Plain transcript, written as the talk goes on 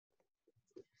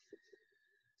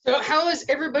So how's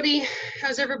everybody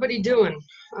doing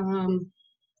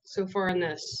so far in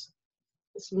this?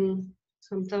 Some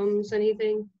thumbs,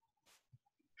 anything?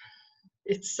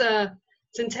 It's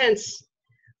intense.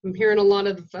 I'm hearing a lot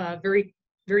of very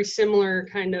similar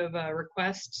kind of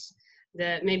requests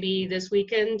that maybe this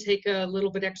weekend take a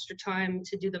little bit extra time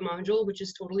to do the module, which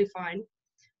is totally fine.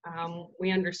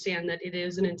 We understand that it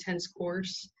is an intense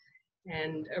course,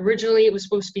 and originally it was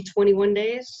supposed to be 21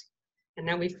 days. And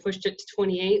now we've pushed it to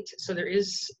 28, so there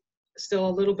is still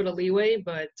a little bit of leeway,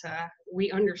 but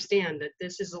we understand that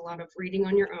this is a lot of reading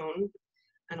on your own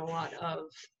and a lot of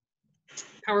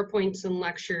PowerPoints and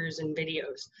lectures and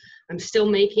videos. I'm still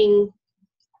making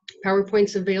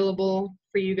PowerPoints available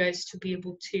for you guys to be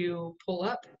able to pull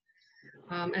up,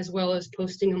 as well as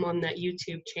posting them on that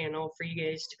YouTube channel for you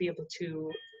guys to be able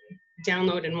to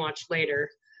download and watch later.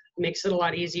 It makes it a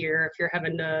lot easier if you're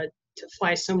having to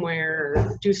fly somewhere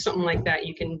or do something like that.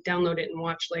 You can download it and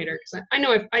watch later, because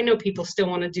I know people still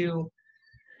want to do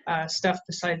stuff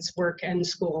besides work and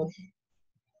school.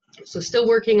 So still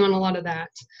working on a lot of that.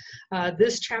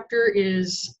 This chapter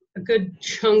is a good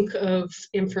chunk of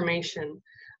information.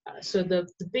 So the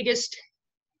biggest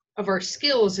of our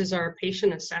skills is our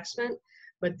patient assessment,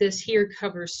 but this here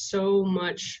covers so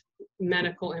much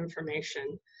medical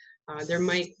information.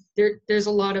 There's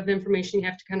a lot of information you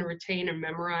have to kind of retain and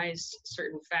memorize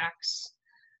certain facts,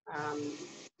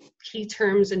 key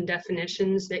terms and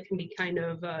definitions that can be kind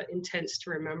of intense to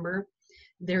remember.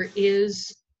 There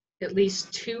is at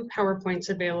least 2 PowerPoints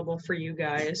available for you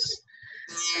guys.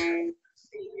 Let's see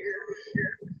here.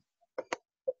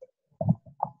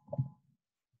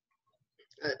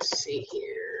 Let's see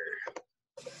here.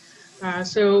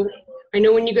 So I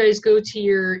know when you guys go to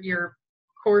your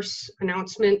course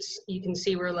announcements, you can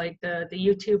see where like the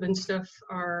YouTube and stuff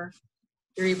you're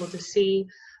able to see.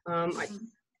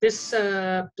 This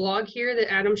blog here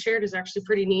that Adam shared is actually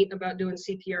pretty neat about doing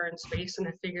CPR in space, and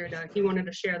I figured he wanted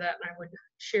to share that, and I would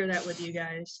share that with you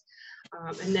guys.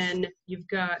 And then you've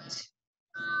got,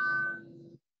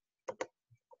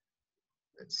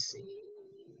 let's see,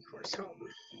 course home.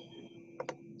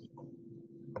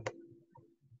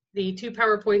 The 2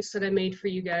 PowerPoints that I made for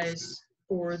you guys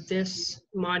for this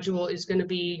module is going to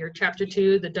be your chapter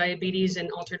 2, the diabetes and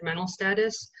altered mental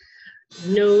status.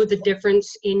 Know the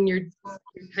difference in your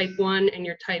type 1 and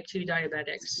your type 2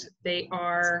 diabetics. They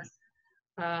are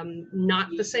not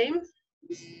the same.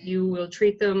 You will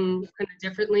treat them kind of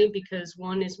differently because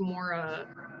one is more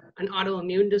an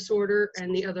autoimmune disorder,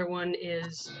 and the other one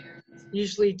is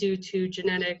usually due to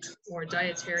genetic or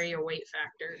dietary or weight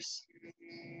factors.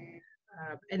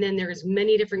 And then there's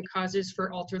many different causes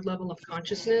for altered level of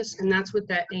consciousness, and that's what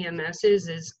that AMS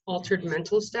is altered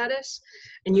mental status.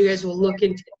 And you guys will look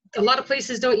into, a lot of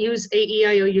places don't use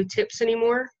AEIOU tips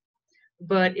anymore,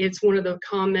 but it's one of the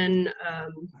common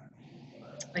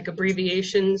like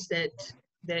abbreviations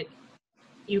that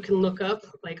you can look up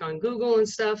like on Google and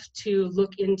stuff to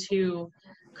look into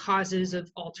causes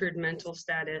of altered mental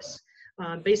status.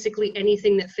 Basically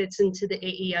anything that fits into the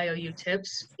AEIOU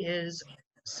tips is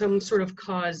some sort of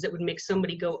cause that would make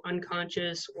somebody go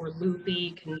unconscious or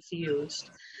loopy, confused.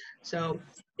 So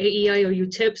AEIOU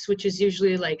tips, which is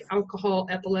usually like alcohol,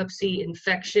 epilepsy,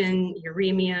 infection,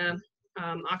 uremia,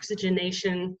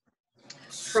 oxygenation,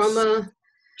 trauma,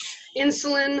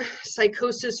 insulin,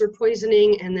 psychosis or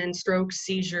poisoning, and then stroke,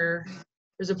 seizure.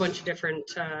 There's a bunch of different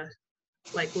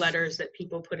like letters that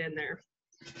people put in there.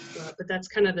 But that's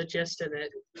kind of the gist of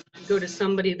it. You go to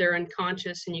somebody, they're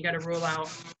unconscious, and you got to rule out,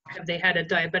 have they had a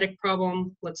diabetic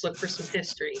problem? Let's look for some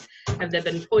history. Have they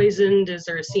been poisoned? Is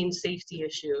there a scene safety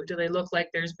issue? Do they look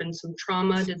like there's been some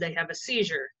trauma? Did they have a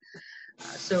seizure?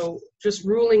 So just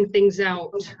ruling things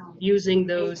out using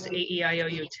those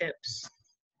AEIOU tips.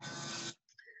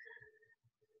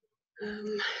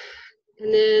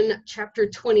 And then chapter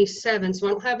 27, so I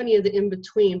don't have any of the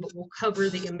in-between, but we'll cover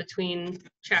the in-between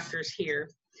chapters here.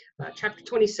 Chapter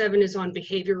 27 is on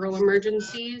behavioral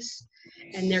emergencies,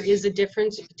 and there is a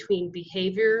difference between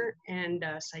behavior and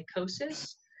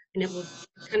psychosis, and it will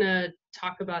kind of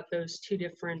talk about those 2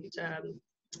 different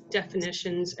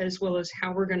definitions, as well as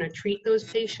how we're going to treat those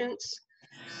patients.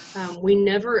 We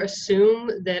never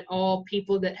assume that all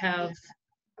people that have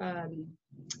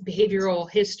behavioral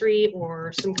history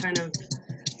or some kind of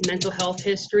mental health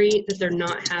history, that they're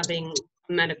not having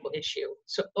a medical issue.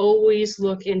 So always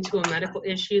look into a medical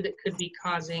issue that could be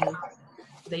causing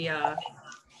the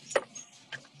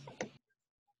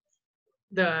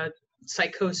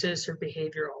psychosis or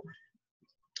behavioral.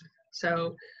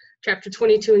 So chapter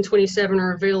 22 and 27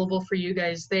 are available for you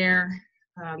guys there.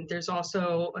 There's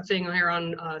also a thing here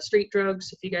on street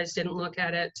drugs, if you guys didn't look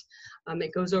at it.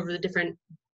 It goes over the different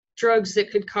drugs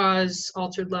that could cause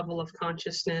altered level of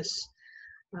consciousness.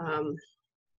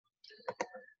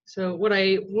 So what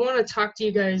I want to talk to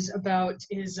you guys about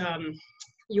is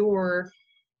your,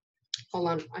 hold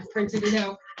on, I printed it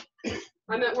out.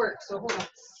 I'm at work, so hold on.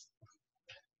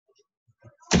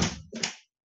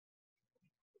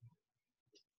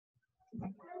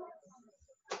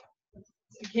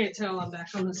 You can't tell I'm back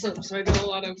on the slip, so I got a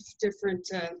lot of different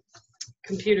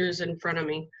computers in front of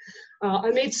me.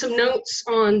 I made some notes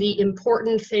on the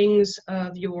important things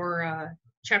of your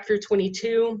chapter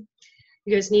 22.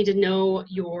 You guys need to know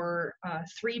your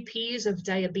 3 Ps of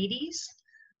diabetes,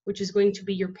 which is going to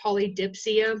be your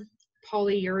polydipsia,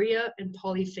 polyuria, and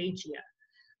polyphagia,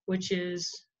 which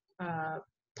is,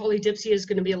 polydipsia is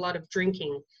going to be a lot of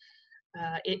drinking.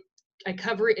 I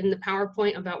cover it in the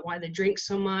PowerPoint about why they drink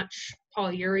so much.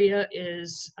 Polyuria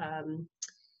is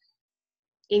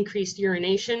increased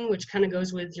urination, which kind of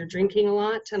goes with your drinking a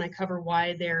lot, and I cover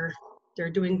why they're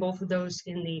doing both of those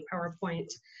in the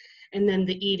PowerPoint. And then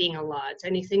the eating a lot.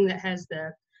 Anything that has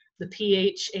the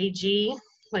PHAG,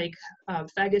 like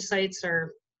phagocytes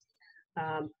are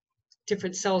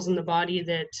different cells in the body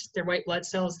that they're white blood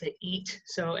cells that eat.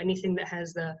 So anything that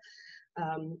has the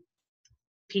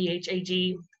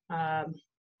PHAG,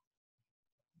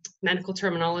 medical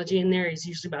terminology in there is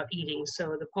usually about eating.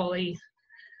 So the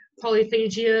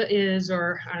polyphagia is,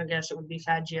 or I guess it would be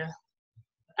phagia.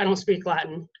 I don't speak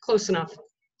Latin, close enough.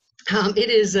 It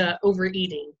is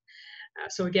overeating.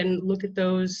 So again, look at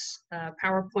those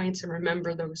PowerPoints and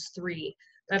remember those 3.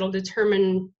 That'll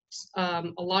determine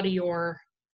a lot of your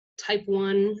type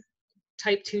 1,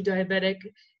 type 2 diabetic,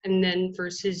 and then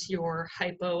versus your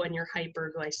hypo and your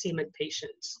hyperglycemic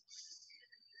patients.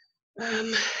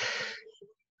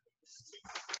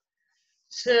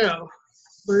 So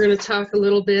we're going to talk a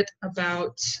little bit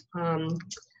about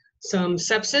some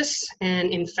sepsis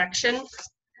and infection.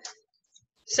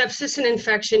 Sepsis and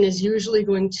infection is usually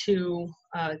going to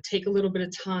take a little bit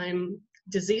of time.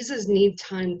 Diseases need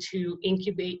time to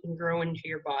incubate and grow into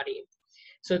your body.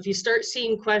 So if you start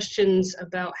seeing questions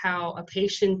about how a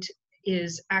patient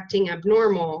is acting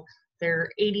abnormal,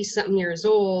 they're 80-something years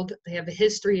old, they have a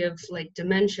history of like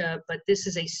dementia, but this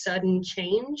is a sudden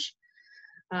change.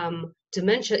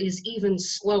 Dementia is even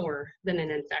slower than an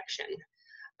infection.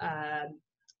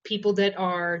 People that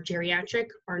are geriatric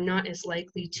are not as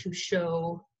likely to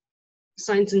show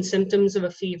signs and symptoms of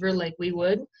a fever like we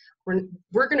would.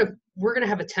 We're gonna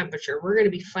have a temperature. We're gonna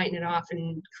be fighting it off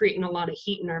and creating a lot of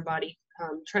heat in our body,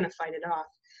 trying to fight it off.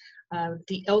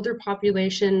 The elder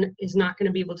population is not going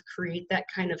to be able to create that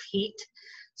kind of heat,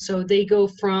 so they go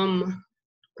from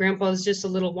grandpa's just a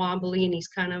little wobbly and he's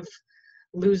kind of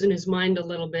losing his mind a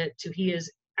little bit to he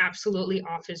is absolutely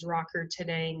off his rocker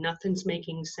today, nothing's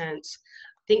making sense.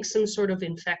 Think some sort of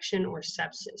infection or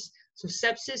sepsis. So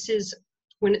sepsis is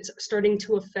when it's starting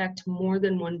to affect more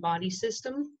than one body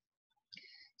system.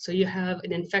 So you have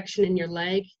an infection in your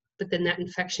leg, but then that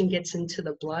infection gets into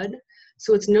the blood.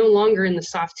 So it's no longer in the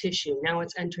soft tissue. Now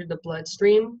it's entered the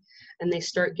bloodstream, and they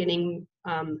start getting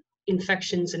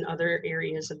infections in other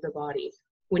areas of the body.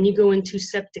 When you go into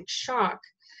septic shock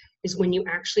is when you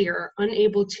actually are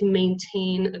unable to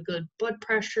maintain a good blood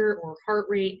pressure or heart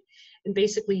rate, and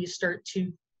basically you start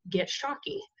to get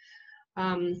shocky.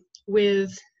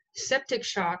 With septic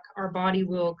shock, our body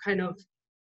will kind of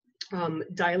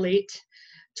dilate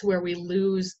to where we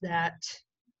lose that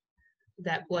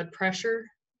blood pressure.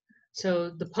 So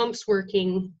the pump's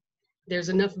working, there's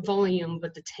enough volume,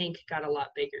 but the tank got a lot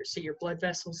bigger. So your blood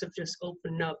vessels have just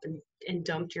opened up and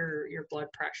dumped your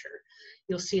blood pressure.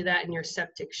 You'll see that in your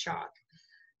septic shock.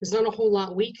 There's not a whole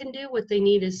lot we can do. What they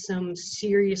need is some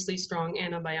seriously strong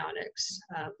antibiotics.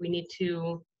 We need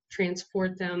to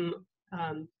transport them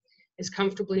as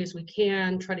comfortably as we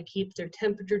can, try to keep their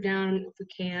temperature down if we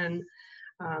can,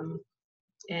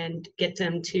 and get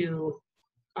them to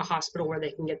a hospital where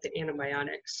they can get the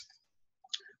antibiotics.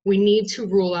 We need to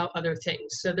rule out other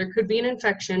things. So there could be an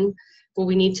infection, but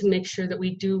we need to make sure that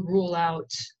we do rule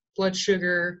out blood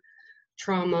sugar,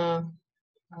 trauma,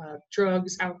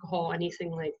 drugs, alcohol,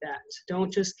 anything like that.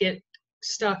 Don't just get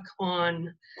stuck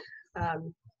on,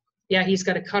 yeah, he's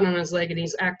got a cut on his leg and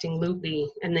he's acting loopy,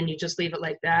 and then you just leave it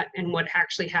like that. And what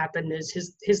actually happened is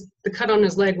the cut on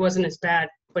his leg wasn't as bad,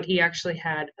 but he actually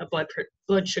had a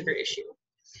blood sugar issue.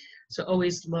 So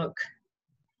always look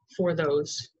for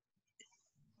those.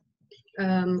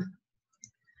 I've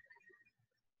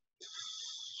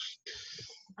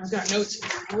got notes.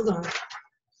 Hold on.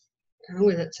 I'm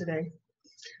with it today.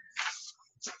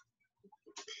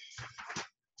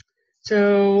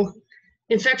 So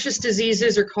Infectious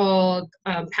diseases are called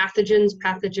pathogens.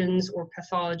 Pathogens or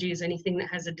pathologies, anything that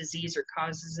has a disease or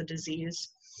causes a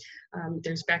disease.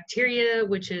 There's bacteria,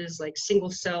 which is like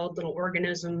single-celled little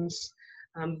organisms.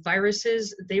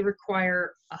 Viruses, they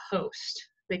require a host.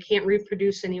 They can't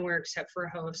reproduce anywhere except for a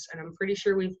host, and I'm pretty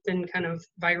sure we've been kind of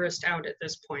virused out at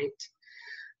this point.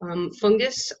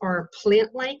 Fungus are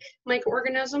plant-like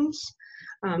microorganisms,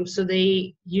 so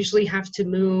they usually have to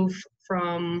move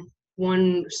from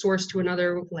one source to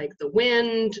another, like the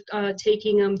wind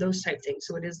taking them, those type things.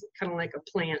 So it is kind of like a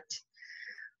plant.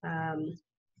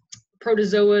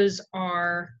 Protozoas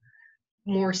are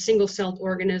more single-celled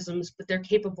organisms, but they're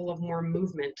capable of more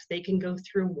movement. They can go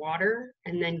through water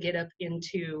and then get up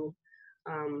into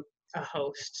a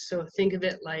host. So think of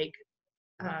it like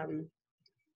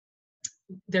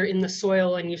they're in the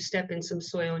soil and you step in some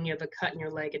soil and you have a cut in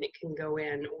your leg and it can go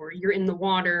in, or you're in the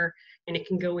water and it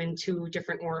can go into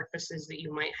different orifices that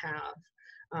you might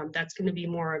have. That's going to be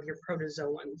more of your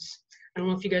protozoans. I don't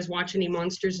know if you guys watch any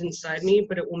Monsters Inside Me,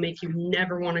 but it will make you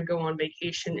never want to go on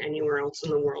vacation anywhere else in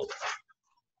the world.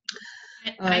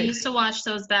 I used to watch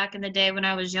those back in the day when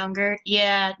I was younger.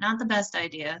 Yeah, not the best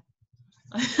idea.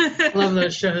 I love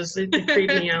those shows. They creep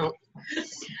me out.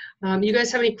 You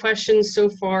guys have any questions so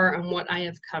far on what I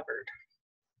have covered?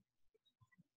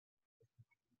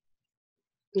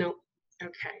 No?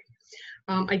 Okay.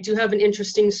 I do have an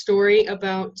interesting story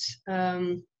about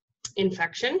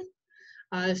infection.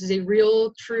 This is a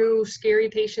real, true, scary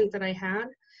patient that I had,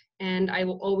 and I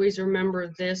will always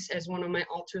remember this as one of my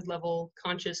altered level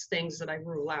conscious things that I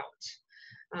rule out.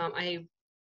 I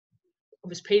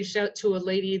was paged out to a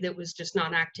lady that was just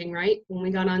not acting right. When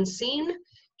we got on scene,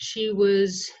 she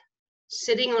was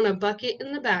sitting on a bucket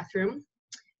in the bathroom,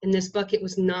 and this bucket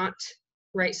was not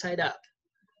right side up.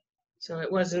 So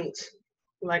it wasn't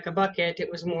like a bucket, it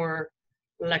was more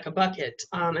like a bucket,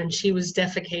 and she was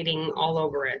defecating all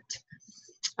over it.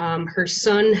 Her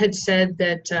son had said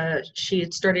that she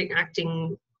had started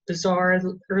acting bizarre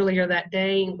earlier that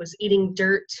day, was eating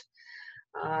dirt.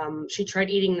 She tried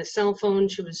eating the cell phone.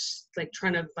 She was like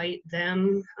trying to bite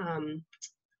them,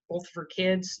 both of her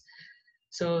kids.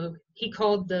 So he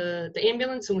called the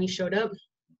ambulance and we showed up.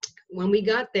 When we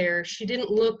got there, she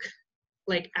didn't look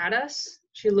like at us.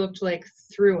 She looked like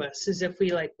through us, as if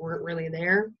we like weren't really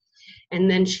there.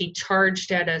 And then she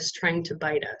charged at us trying to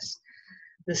bite us.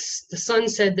 The son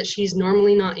said that she's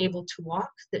normally not able to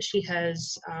walk, that she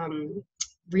has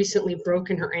recently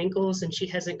broken her ankles and she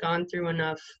hasn't gone through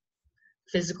enough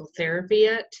physical therapy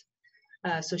yet.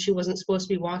 So she wasn't supposed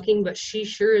to be walking, but she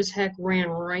sure as heck ran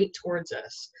right towards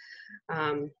us.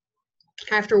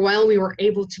 After a while, we were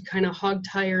able to kind of hog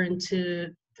tie her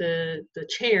into the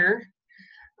chair.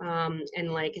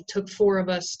 And like it took 4 of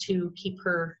us to keep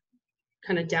her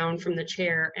kind of down from the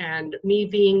chair, and me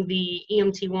being the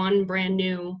EMT1 brand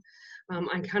new,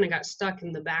 I kind of got stuck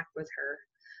in the back with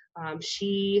her.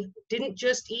 She didn't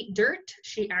just eat dirt,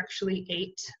 she actually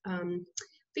ate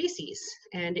feces,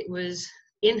 and it was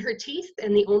in her teeth,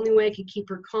 and the only way I could keep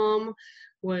her calm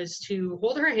was to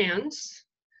hold her hands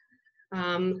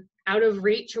out of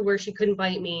reach of where she couldn't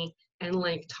bite me and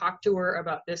like talk to her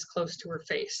about this close to her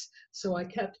face. So I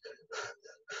kept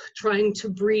trying to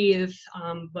breathe,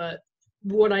 but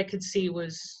what I could see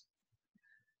was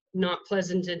not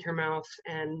pleasant in her mouth,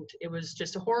 and it was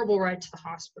just a horrible ride to the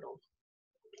hospital.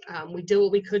 We did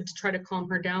what we could to try to calm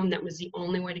her down. That was the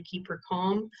only way to keep her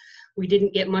calm. We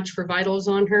didn't get much for vitals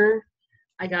on her.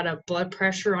 I got a blood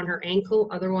pressure on her ankle.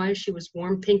 Otherwise, she was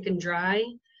warm, pink, and dry.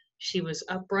 She was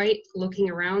upright, looking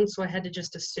around, so I had to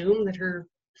just assume that her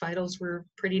vitals were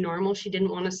pretty normal. She didn't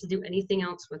want us to do anything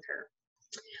else with her.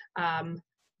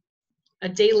 A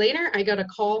day later, I got a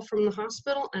call from the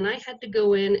hospital, and I had to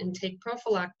go in and take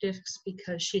prophylactics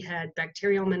because she had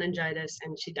bacterial meningitis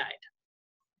and she died.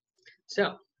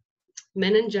 So,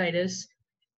 meningitis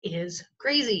is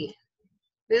crazy.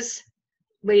 This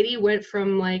lady went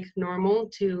from like normal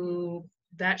to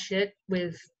that shit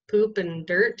with poop and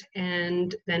dirt,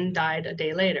 and then died a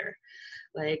day later.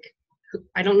 Like,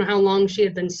 I don't know how long she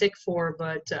had been sick for,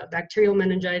 but bacterial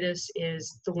meningitis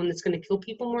is the one that's going to kill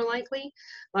people more likely.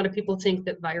 A lot of people think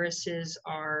that viruses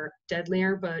are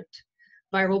deadlier, but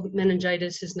viral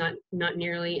meningitis is not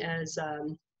nearly as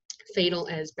fatal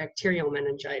as bacterial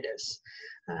meningitis.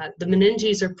 The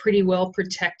meninges are pretty well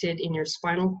protected in your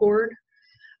spinal cord.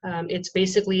 It's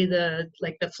basically the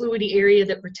fluidy area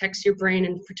that protects your brain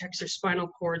and protects your spinal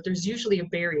cord. There's usually a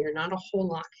barrier. Not a whole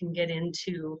lot can get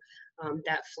into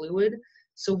that fluid.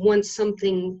 So once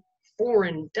something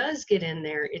foreign does get in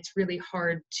there, it's really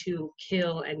hard to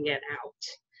kill and get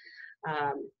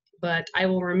out. But I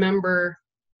will remember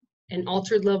an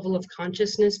altered level of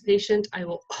consciousness patient, I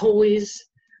will always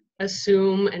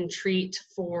assume and treat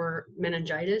for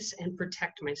meningitis and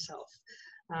protect myself.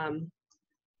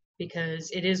 Because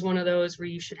it is one of those where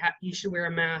you should wear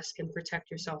a mask and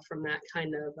protect yourself from that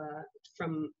kind of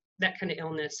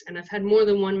illness. And I've had more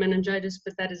than one meningitis,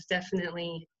 but that is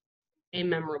definitely a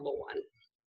memorable one.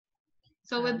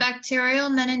 So with bacterial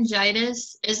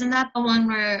meningitis, isn't that the one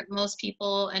where most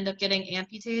people end up getting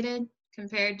amputated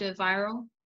compared to viral?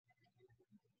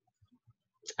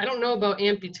 I don't know about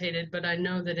amputated, but I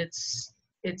know that it's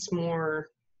more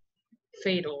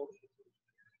fatal.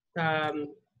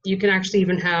 You can actually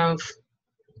even have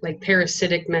like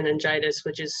parasitic meningitis,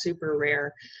 which is super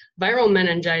rare. Viral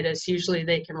meningitis, usually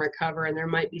they can recover, and there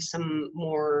might be some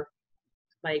more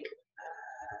like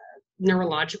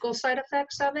neurological side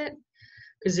effects of it,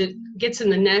 because it gets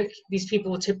in the neck. These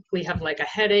people will typically have like a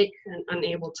headache and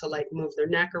unable to like move their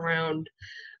neck around.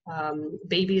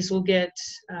 Babies will get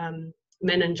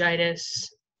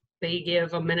meningitis. They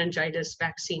give a meningitis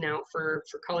vaccine out for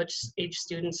college age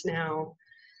students now.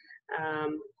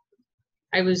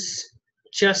 I was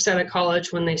just out of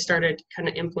college when they started kind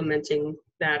of implementing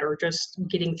that, or just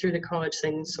getting through the college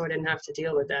thing, so I didn't have to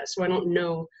deal with that. So I don't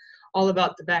know all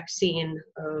about the vaccine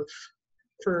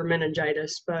for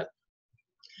meningitis, but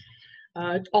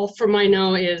all from I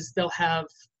know is they'll have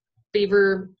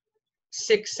fever,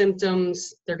 sick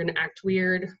symptoms. They're going to act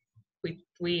weird.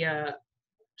 We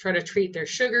try to treat their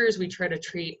sugars. We try to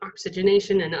treat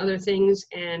oxygenation and other things,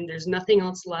 and there's nothing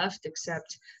else left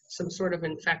except some sort of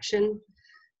infection.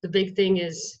 The big thing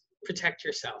is protect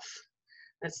yourself.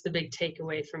 That's the big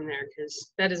takeaway from there,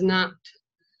 because that is not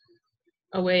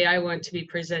a way I want to be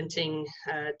presenting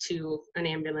to an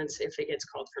ambulance if it gets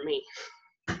called for me.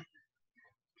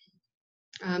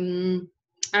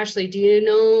 Ashley, do you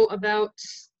know about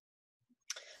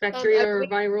bacteria or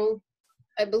viral?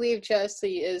 I believe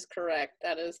Jesse is correct.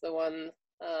 That is the one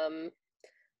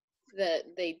that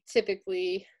they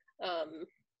typically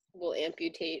will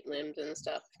amputate limbs and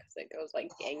stuff because it goes like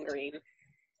gangrene.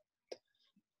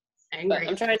 But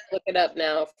I'm trying to look it up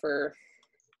now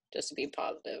just to be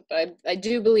positive. But I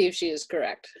do believe she is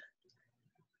correct.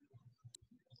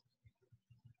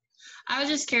 I was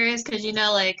just curious because,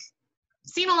 like,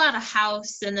 seen a lot of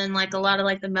House and then like a lot of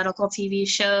like the medical TV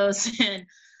shows, and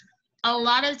a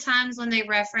lot of times when they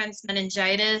reference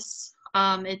meningitis,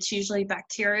 it's usually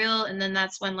bacterial, and then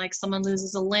that's when like someone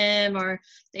loses a limb or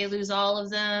they lose all of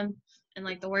them in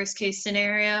like the worst case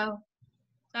scenario.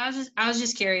 So I was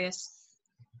just curious.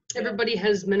 Everybody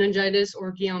has meningitis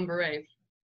or Guillain-Barré.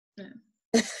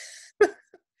 Yeah.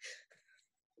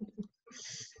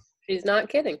 She's not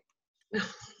kidding.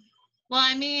 Well,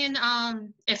 I mean,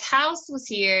 if House was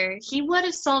here, he would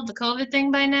have solved the COVID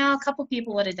thing by now. A couple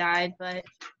people would have died, but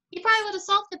he probably would have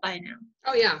solved it by now.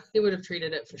 Oh yeah, he would have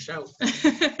treated it for sure.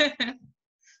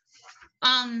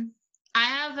 I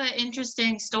have an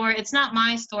interesting story. It's not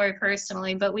my story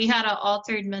personally, but we had an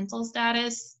altered mental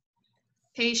status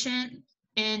patient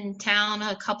in town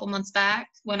a couple months back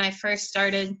when I first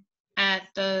started at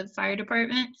the fire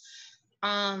department.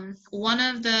 One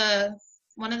of the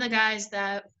guys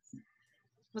that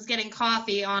was getting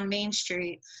coffee on Main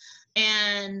Street,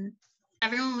 and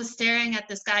everyone was staring at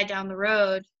this guy down the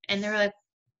road, and they were like,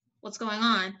 "What's going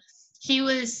on?" He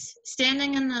was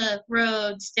standing in the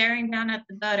road, staring down at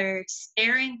the gutter,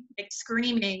 staring, like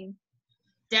screaming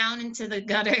down into the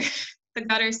gutter, the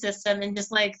gutter system, and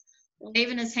just like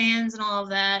waving his hands and all of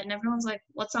that. And everyone's like,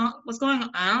 "What's going on?"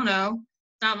 I don't know.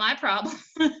 Not my problem.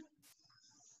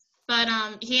 But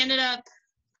he ended up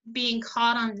being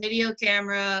caught on video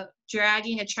camera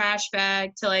dragging a trash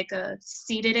bag to like a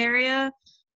seated area,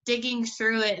 digging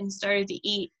through it, and started to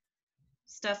eat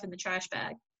stuff in the trash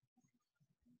bag.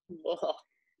 Whoa.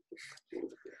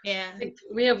 Yeah.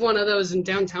 We have one of those in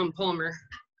downtown Palmer.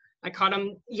 I caught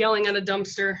him yelling at a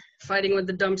dumpster, fighting with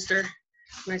the dumpster,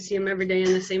 and I see him every day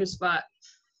in the same spot.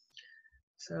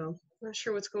 So not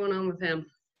sure what's going on with him.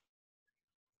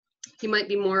 He might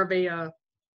be more of a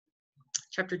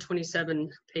Chapter 27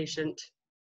 patient.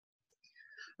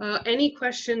 Any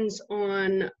questions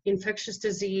on infectious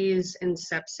disease and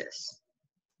sepsis?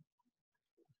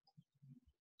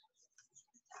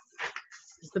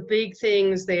 The big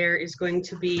things there is going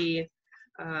to be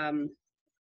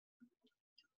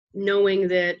knowing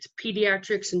that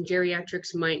pediatrics and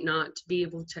geriatrics might not be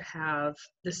able to have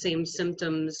the same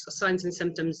symptoms, signs and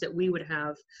symptoms that we would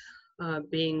have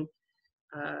being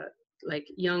like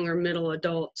young or middle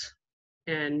adult,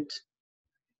 and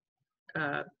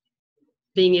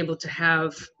being able to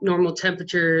have normal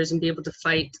temperatures and be able to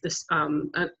fight this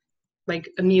like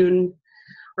immune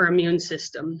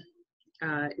system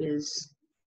is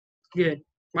Good.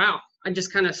 Wow. I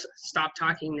just kind of stopped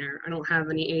talking there. I don't have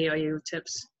any AIU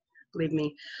tips, believe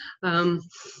me.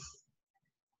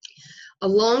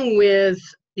 Along with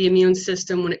the immune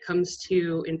system when it comes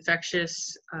to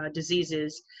infectious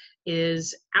diseases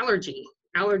is allergy.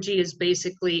 Allergy is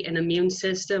basically an immune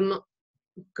system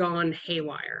gone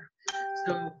haywire.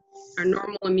 So our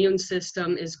normal immune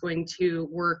system is going to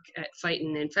work at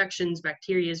fighting infections,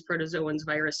 bacteria, protozoans,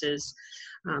 viruses.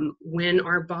 When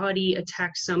our body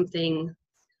attacks something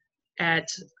at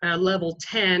level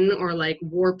 10 or like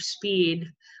warp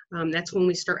speed, that's when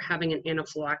we start having an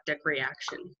anaphylactic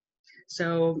reaction.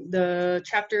 So the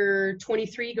chapter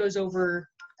 23 goes over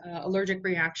allergic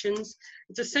reactions.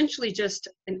 It's essentially just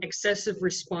an excessive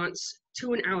response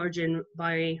to an allergen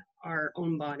by our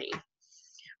own body.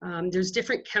 There's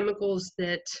different chemicals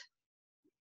that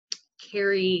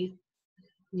carry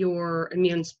your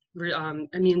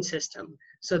immune system.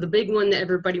 So the big one that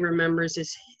everybody remembers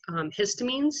is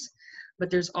histamines, but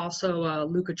there's also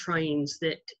leukotrienes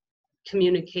that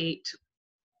communicate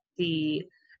the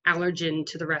allergen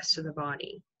to the rest of the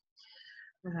body.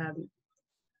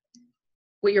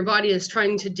 What your body is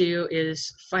trying to do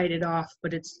is fight it off,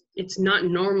 but it's not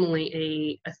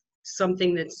normally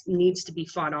something that needs to be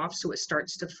fought off, so it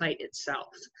starts to fight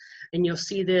itself. And you'll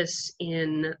see this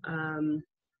in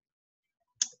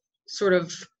sort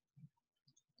of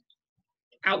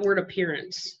outward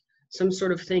appearance. Some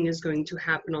sort of thing is going to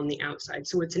happen on the outside.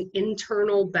 So it's an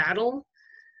internal battle.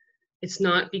 It's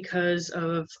not because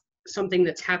of something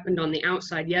that's happened on the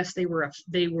outside. Yes, they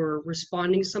were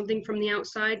responding something from the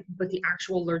outside, but the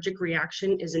actual allergic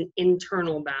reaction is an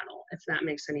internal battle, if that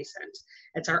makes any sense.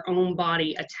 It's our own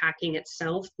body attacking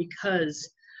itself because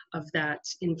of that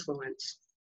influence.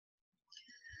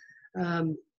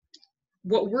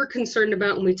 What we're concerned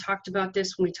about, and we talked about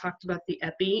this when we talked about the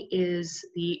epi, is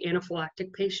the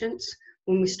anaphylactic patients.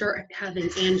 When we start having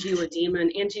angioedema,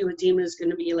 and angioedema is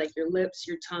going to be like your lips,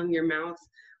 your tongue, your mouth.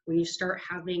 When you start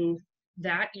having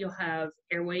that, you'll have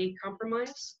airway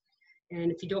compromise.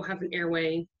 And if you don't have an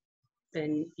airway,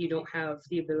 then you don't have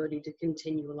the ability to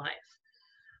continue life.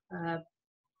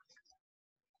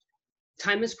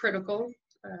 Time is critical.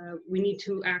 We need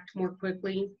to act more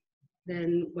quickly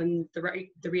than when the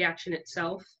reaction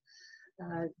itself.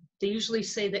 They usually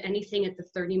say that anything at the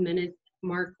 30-minute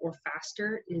mark or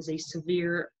faster is a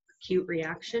severe acute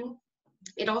reaction.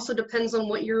 It also depends on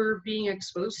what you're being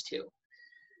exposed to.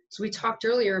 So we talked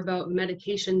earlier about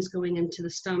medications going into the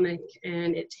stomach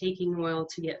and it taking a while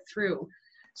to get through.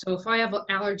 So if I have an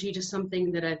allergy to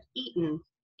something that I've eaten,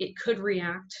 it could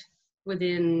react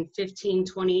within 15,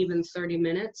 20, even 30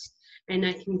 minutes. And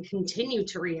I can continue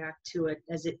to react to it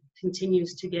as it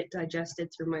continues to get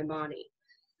digested through my body.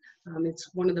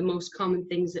 It's one of the most common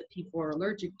things that people are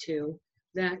allergic to,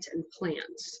 that and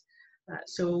plants.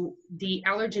 So the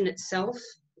allergen itself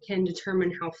can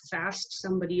determine how fast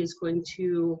somebody is going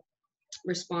to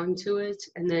respond to it,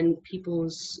 and then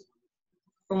people's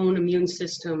own immune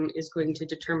system is going to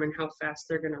determine how fast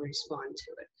they're going to respond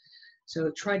to it. So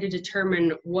try to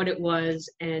determine what it was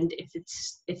and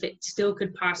if it still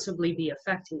could possibly be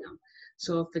affecting them.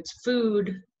 So if it's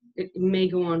food, it may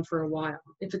go on for a while.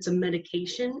 If it's a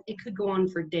medication, it could go on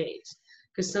for days,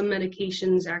 because some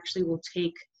medications actually will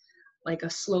take like a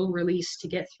slow release to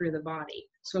get through the body.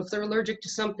 So if they're allergic to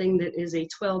something that is a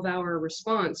 12-hour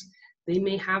response, they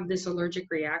may have this allergic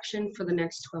reaction for the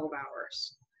next 12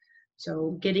 hours.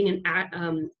 So getting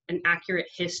an accurate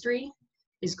history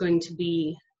is going to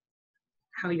be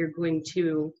how you're going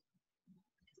to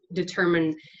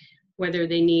determine whether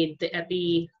they need the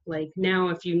epi, like now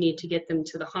if you need to get them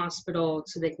to the hospital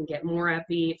so they can get more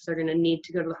epi, if they're going to need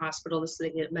to go to the hospital so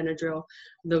they can get Benadryl,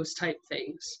 those type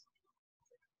things.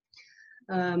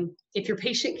 If your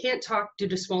patient can't talk due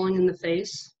to swelling in the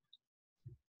face,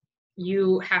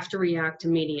 you have to react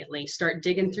immediately. Start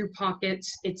digging through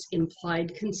pockets. It's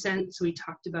implied consent. So we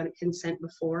talked about consent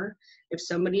before. If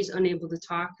somebody's unable to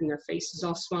talk and their face is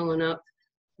all swollen up,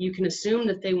 you can assume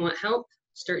that they want help.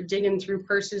 Start digging through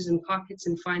purses and pockets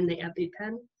and find the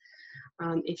EpiPen.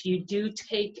 If you do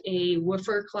take a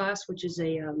WFR class, which is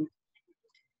a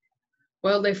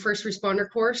wildlife first responder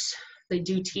course, they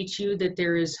do teach you that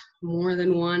there is more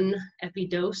than one epi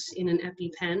dose in an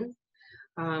EpiPen.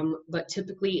 But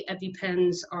typically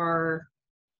EpiPens are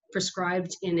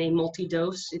prescribed in a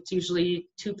multi-dose. It's usually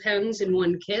 2 pens in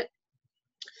one kit.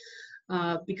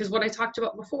 Because what I talked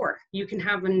about before, you can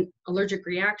have an allergic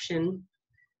reaction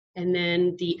and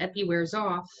then the epi wears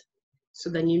off, so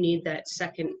then you need that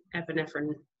second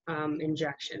epinephrine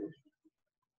injection.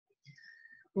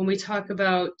 When we talk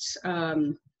about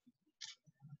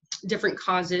different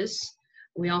causes,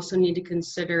 We also need to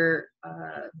consider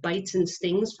bites and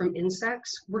stings from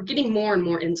insects. We're getting more and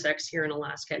more insects here in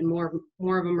Alaska, and more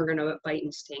of them are going to bite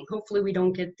and sting. Hopefully we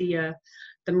don't get the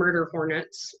murder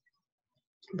hornets,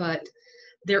 but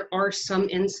there are some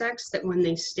insects that when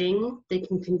they sting, they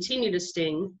can continue to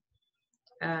sting.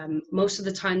 Most of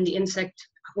the time the insect,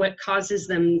 what causes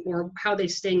them or how they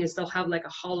sting is they'll have like a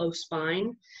hollow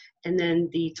spine, and then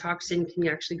the toxin can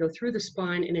actually go through the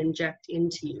spine and inject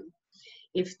into you.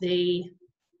 If they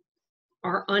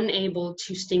are unable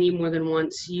to sting you more than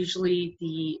once, usually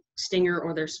the stinger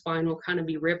or their spine will kind of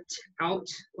be ripped out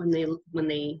when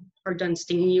they are done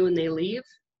stinging you and they leave,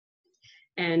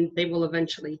 and they will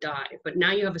eventually die. But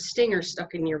now you have a stinger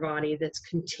stuck in your body that's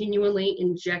continually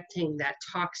injecting that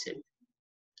toxin.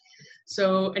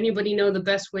 So anybody know the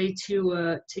best way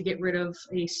to get rid of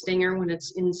a stinger when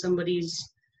it's in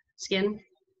somebody's skin?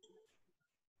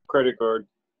 Credit card.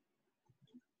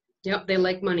 Yep, they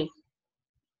like money.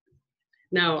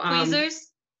 No,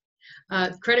 Tweezers?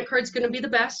 credit card's going to be the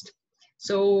best.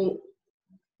 So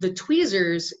the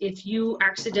tweezers, if you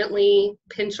accidentally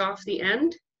pinch off the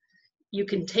end, you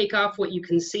can take off what you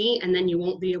can see, and then you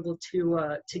won't be able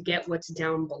to get what's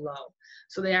down below.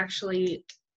 So they actually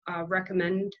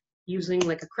recommend using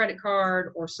like a credit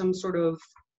card or some sort of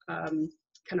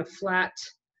kind of flat,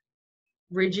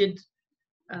 rigid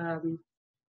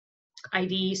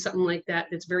ID, something like that,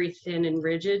 that's very thin and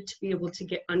rigid, to be able to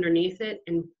get underneath it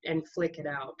and flick it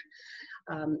out.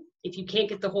 If you can't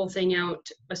get the whole thing out,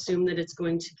 assume that it's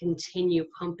going to continue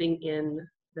pumping in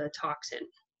the toxin.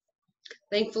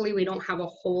 Thankfully, we don't have a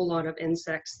whole lot of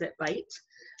insects that bite,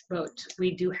 but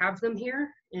we do have them here,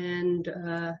 and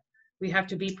we have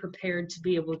to be prepared to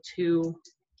be able to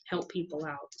help people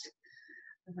out.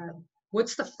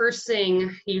 What's the first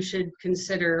thing you should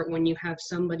consider when you have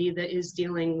somebody that is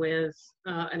dealing with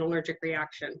an allergic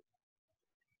reaction?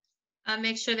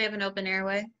 Make sure they have an open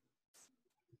airway.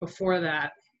 Before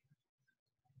that?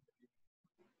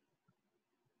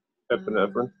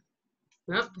 Epinephrine.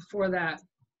 Not before that.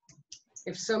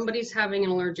 If somebody's having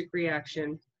an allergic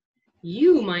reaction,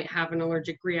 you might have an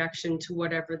allergic reaction to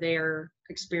whatever they are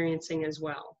experiencing as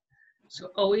well. So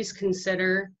always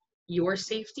consider your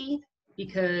safety,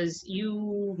 because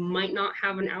you might not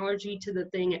have an allergy to the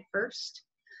thing at first.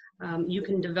 You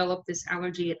can develop this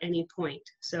allergy at any point.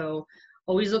 So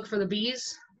always look for the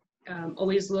bees.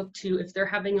 Always look to, if they're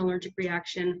having an allergic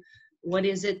reaction, what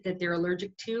is it that they're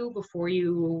allergic to before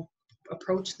you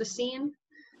approach the scene,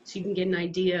 so you can get an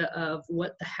idea of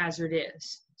what the hazard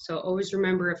is. So always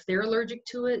remember, if they're allergic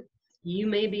to it, you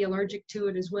may be allergic to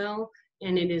it as well,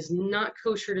 and it is not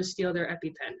kosher to steal their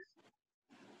EpiPen.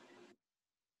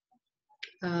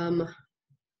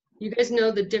 You guys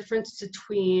know the difference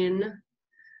between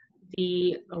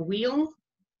a wheal,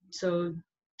 so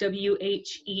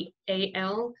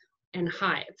WHEAL, and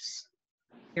hives.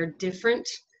 They're different,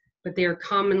 but they are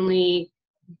commonly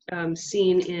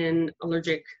seen in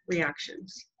allergic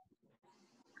reactions.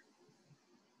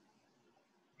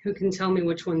 Who can tell me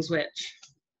which one's which?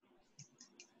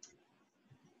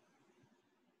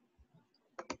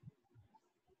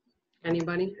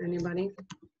 Anybody? Anybody?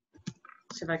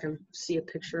 See if I can see a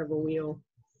picture of a wheel.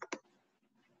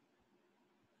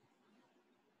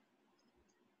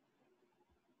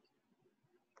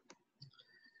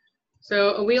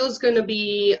 So a wheel is going to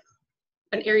be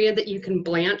an area that you can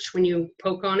blanch. When you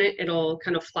poke on it, it'll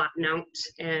kind of flatten out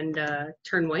and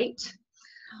turn white.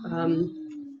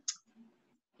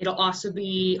 It'll also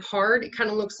be hard. It kind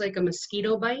of looks like a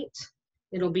mosquito bite.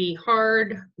 It'll be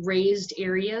hard, raised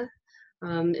area.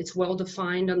 It's well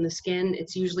defined on the skin.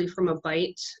 It's usually from a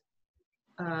bite,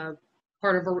 part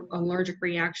of an allergic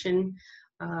reaction.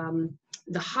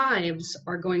 The hives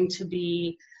are going to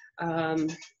be,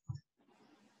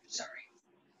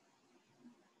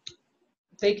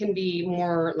 they can be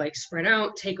more like spread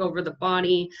out, take over the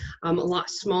body, a lot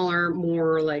smaller,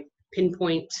 more like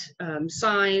pinpoint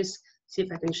size. See if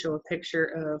I can show a picture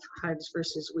of hives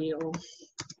versus wheel.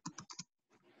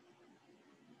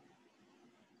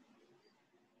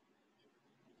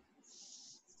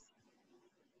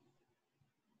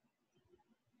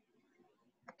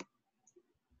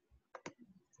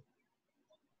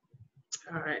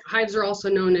 All right, hives are also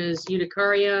known as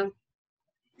urticaria. Is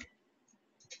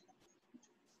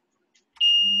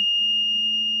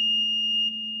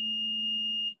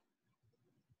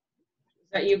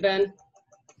that you, Ben?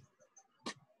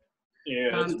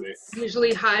 Yeah, that's me.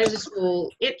 Usually hives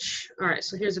will itch. All right,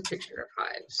 so here's a picture of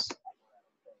hives.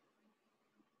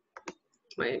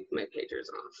 My pager's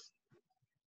off.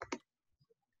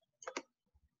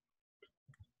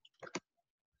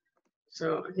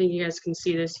 So I think you guys can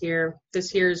see this here. This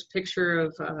here is a picture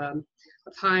of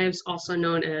of hives, also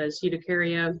known as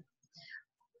urticaria.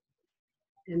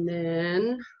 And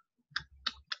then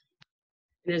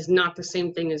it is not the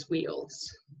same thing as wheals.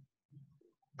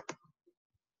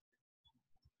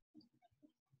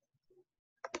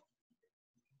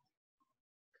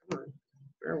 Come on,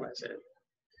 where was it?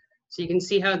 So you can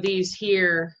see how these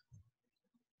here,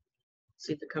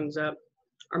 see if it comes up,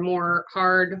 are more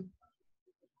hard.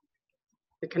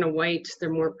 They're kind of white, they're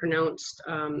more pronounced,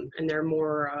 and they're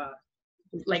more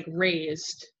like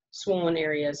raised, swollen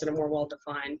areas that are more well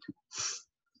defined.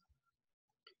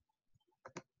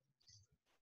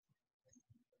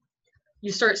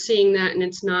 You start seeing that, and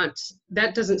it's not,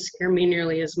 that doesn't scare me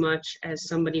nearly as much as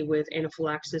somebody with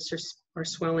anaphylaxis or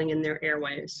swelling in their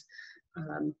airways.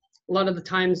 A lot of the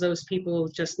times those people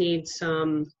just need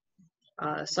some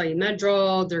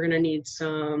Solumedrol, they're gonna need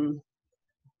some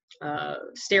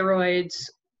steroids,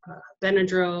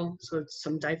 Benadryl, so it's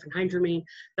some diphenhydramine,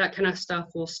 that kind of stuff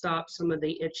will stop some of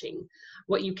the itching.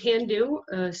 What you can do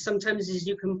sometimes is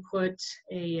you can put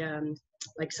a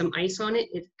like some ice on it.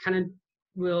 It kind of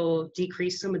will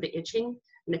decrease some of the itching,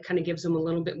 and it kind of gives them a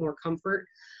little bit more comfort.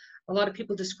 A lot of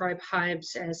people describe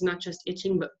hives as not just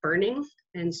itching but burning,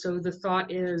 and so the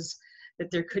thought is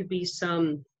that there could be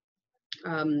some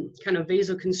kind of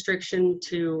vasoconstriction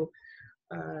to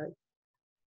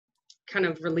kind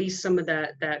of release some of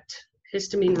that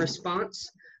histamine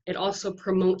response. It also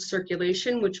promotes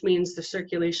circulation, which means the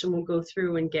circulation will go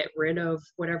through and get rid of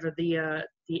whatever the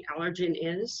allergen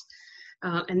is.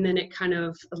 And then it kind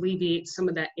of alleviates some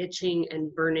of that itching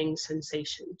and burning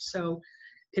sensation. So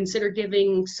consider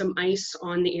giving some ice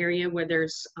on the area where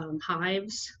there's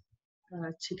hives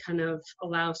to kind of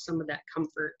allow some of that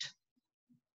comfort.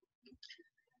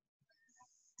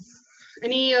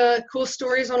 Any cool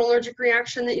stories on allergic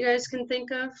reaction that you guys can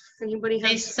think of? Anybody have?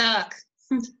 They suck.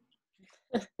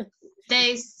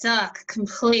 They suck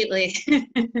completely.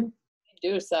 They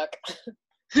do suck.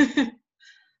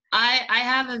 I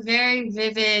have a very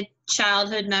vivid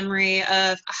childhood memory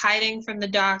of hiding from the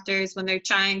doctors when they're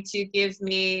trying to give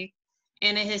me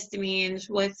antihistamines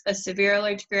with a severe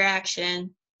allergic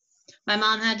reaction. My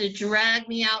mom had to drag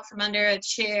me out from under a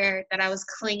chair that I was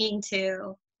clinging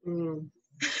to. Mm.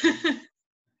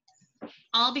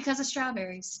 All because of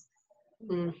strawberries.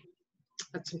 Mm.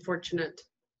 That's unfortunate.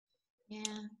 Yeah.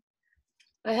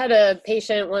 I had a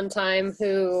patient one time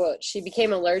who she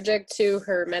became allergic to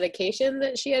her medication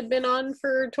that she had been on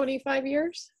for 25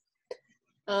 years.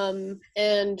 And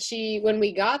when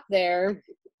we got there,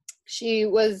 she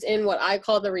was in what I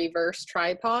call the reverse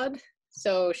tripod.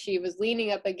 So she was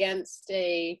leaning up against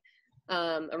a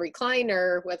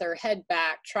recliner with her head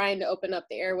back, trying to open up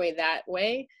the airway that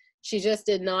way. She just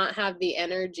did not have the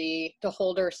energy to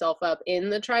hold herself up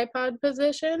in the tripod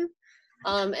position.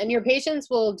 And your patients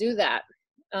will do that.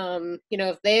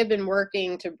 If they have been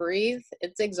working to breathe,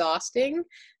 it's exhausting,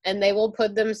 and they will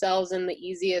put themselves in the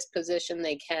easiest position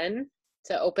they can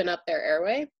to open up their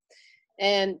airway.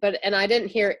 And I didn't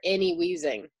hear any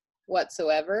wheezing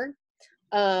whatsoever.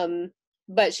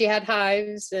 But she had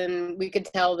hives, and we could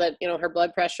tell that, her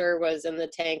blood pressure was in the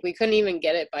tank. We couldn't even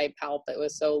get it by palp. It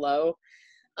was so low.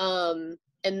 And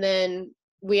then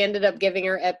we ended up giving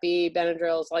her Epi,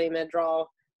 Benadryl, Solumedrol,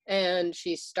 and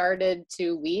she started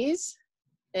to wheeze.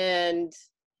 And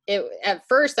at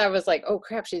first I was like, oh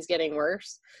crap, she's getting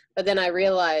worse. But then I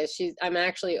realized I'm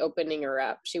actually opening her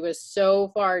up. She was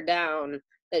so far down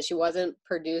that she wasn't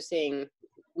producing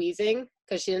wheezing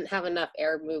because she didn't have enough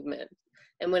air movement.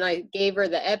 And when I gave her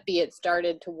the Epi, it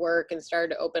started to work and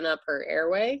started to open up her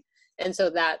airway. And so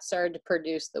that started to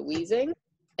produce the wheezing.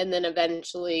 And then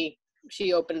eventually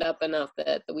she opened up enough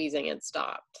that the wheezing had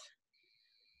stopped.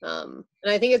 And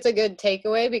I think it's a good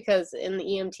takeaway because in the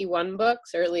EMT1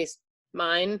 books, or at least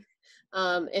mine,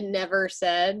 it never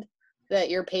said that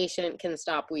your patient can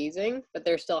stop wheezing, but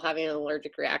they're still having an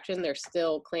allergic reaction. They're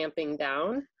still clamping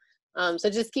down. So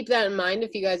just keep that in mind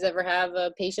if you guys ever have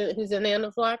a patient who's in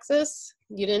anaphylaxis.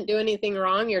 You didn't do anything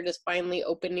wrong. You're just finally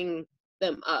opening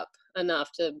them up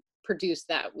enough to produce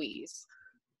that wheeze.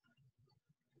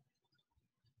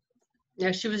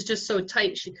 Yeah, she was just so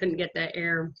tight she couldn't get that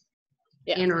air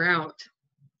in or out.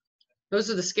 Those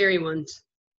are the scary ones.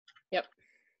 Yep.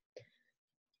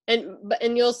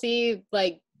 And you'll see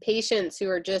like patients who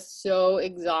are just so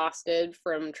exhausted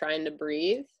from trying to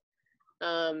breathe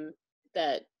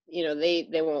that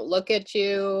they won't look at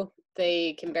you.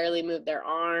 They can barely move their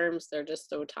arms. They're just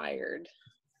so tired.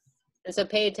 And so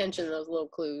pay attention to those little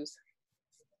clues.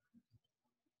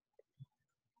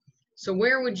 So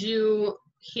where would you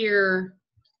hear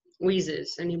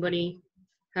wheezes? Anybody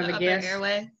have a guess?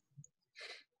 Airway.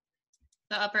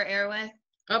 The upper airway.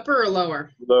 Upper or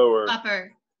lower? Lower.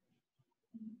 Upper.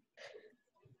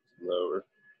 Lower.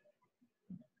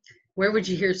 Where would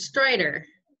you hear stridor?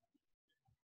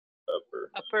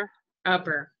 Upper. Upper.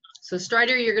 Upper. So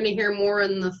stridor, you're going to hear more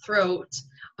in the throat.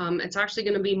 It's actually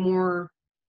going to be more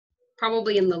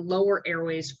probably in the lower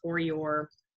airways for your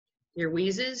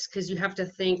wheezes, because you have to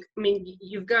think, I mean,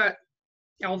 you've got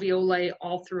alveoli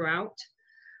all throughout,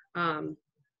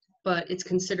 but it's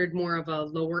considered more of a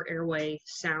lower airway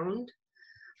sound,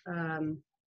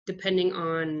 depending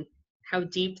on how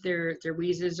deep their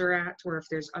wheezes are at, or if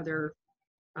there's other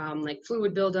like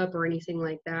fluid buildup or anything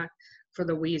like that for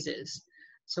the wheezes.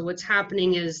 So what's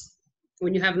happening is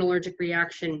when you have an allergic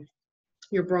reaction,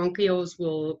 your bronchioles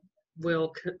will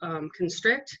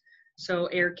constrict, so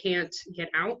air can't get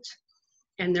out,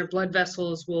 and their blood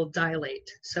vessels will dilate.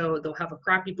 So they'll have a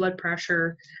crappy blood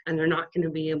pressure and they're not going to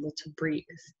be able to breathe.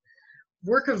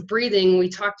 Work of breathing, we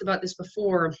talked about this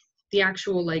before, the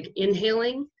actual like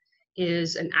inhaling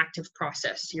is an active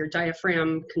process. Your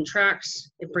diaphragm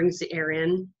contracts, it brings the air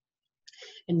in.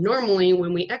 And normally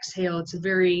when we exhale, it's a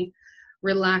very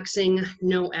relaxing,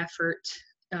 no effort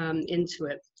into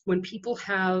it. When people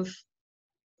have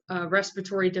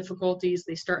respiratory difficulties,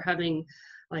 they start having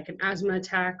like an asthma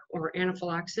attack or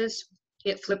anaphylaxis,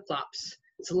 it flip-flops.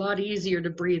 It's a lot easier to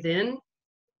breathe in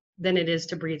than it is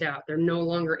to breathe out. They're no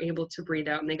longer able to breathe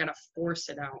out and they got to force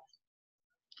it out.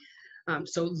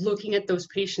 So looking at those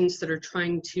patients that are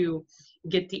trying to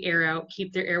get the air out,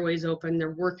 keep their airways open,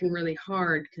 they're working really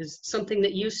hard, because something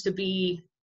that used to be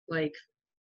like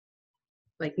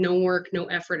no work, no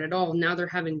effort at all, now they're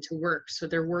having to work. So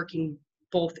they're working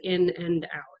both in and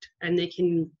out, and they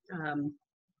can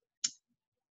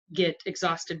get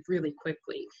exhausted really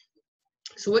quickly.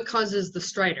 So what causes the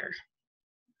stridor?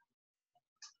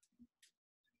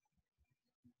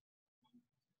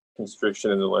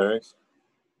 Constriction in the larynx.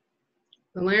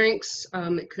 The larynx,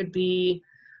 it could be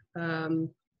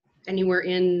anywhere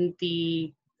in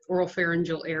the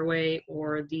oropharyngeal airway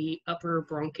or the upper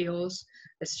bronchioles.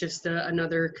 It's just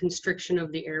another constriction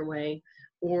of the airway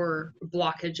or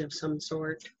blockage of some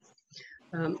sort.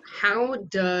 How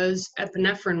does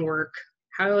epinephrine work?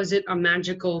 How is it a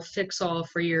magical fix-all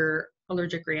for your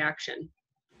allergic reaction?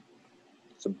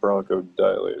 It's a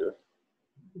bronchodilator.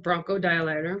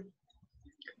 Bronchodilator.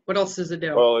 What else does it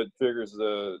do? Well, it triggers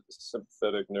the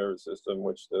sympathetic nervous system,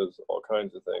 which does all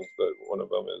kinds of things, but one of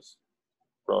them is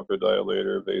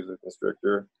bronchodilator,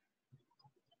 vasoconstrictor.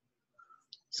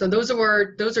 So those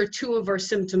are two of our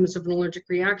symptoms of an allergic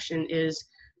reaction, is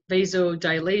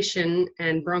vasodilation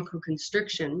and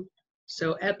bronchoconstriction.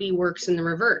 So epi works in the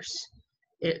reverse.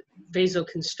 It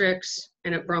vasoconstricts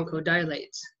and it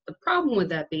bronchodilates. The problem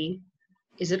with epi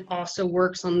is it also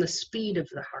works on the speed of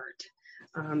the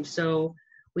heart. So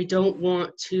we don't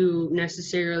want to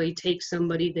necessarily take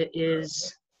somebody that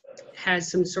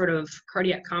has some sort of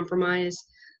cardiac compromise,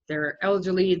 they're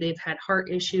elderly, they've had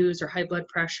heart issues or high blood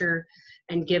pressure,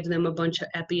 and give them a bunch of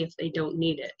epi if they don't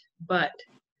need it. But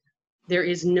there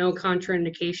is no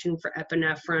contraindication for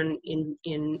epinephrine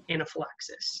in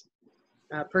anaphylaxis.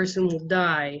 A person will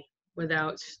die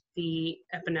without the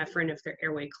epinephrine if their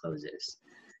airway closes.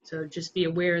 So just be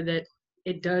aware that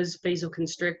it does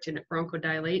vasoconstrict and it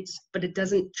bronchodilates, but it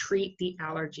doesn't treat the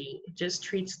allergy. It just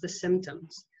treats the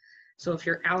symptoms. So if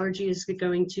your allergy is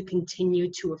going to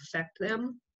continue to affect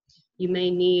them, you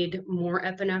may need more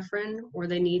epinephrine, or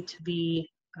they need to be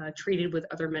treated with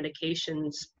other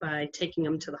medications by taking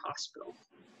them to the hospital.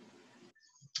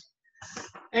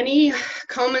 Any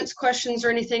comments, questions, or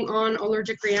anything on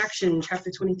allergic reaction, chapter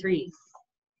 23?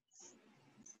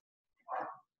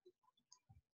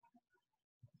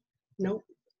 Nope.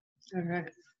 All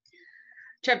right.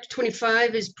 Chapter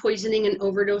 25 is poisoning and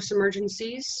overdose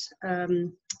emergencies.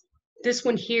 This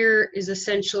one here is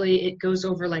essentially, it goes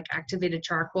over like activated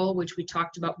charcoal, which we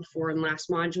talked about before in last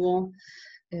module.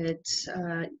 It's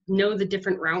know the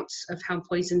different routes of how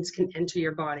poisons can enter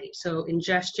your body. So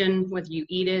ingestion, whether you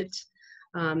eat it,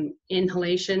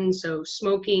 inhalation, so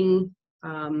smoking,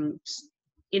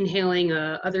 inhaling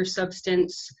other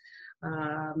substance,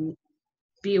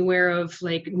 be aware of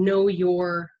know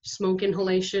your smoke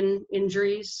inhalation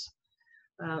injuries.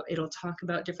 It'll talk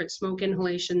about different smoke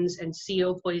inhalations and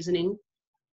CO poisoning.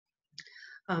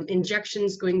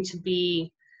 Injections going to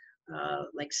be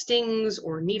like stings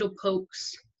or needle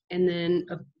pokes, and then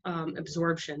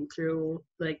absorption through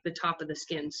the top of the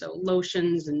skin. So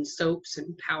lotions and soaps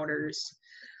and powders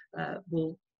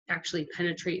will actually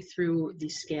penetrate through the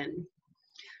skin.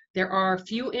 There are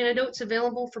few antidotes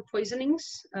available for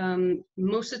poisonings.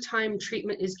 Most of the time,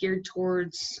 treatment is geared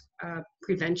towards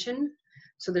prevention.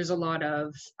 So there's a lot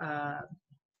of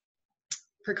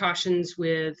precautions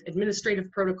with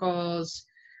administrative protocols,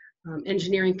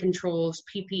 engineering controls,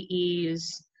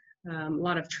 PPEs, a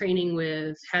lot of training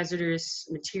with hazardous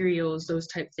materials, those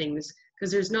type things,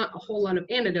 because there's not a whole lot of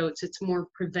antidotes. It's more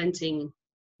preventing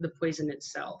the poison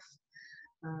itself.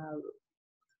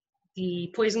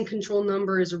 The poison control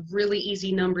number is a really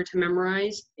easy number to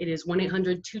memorize. It is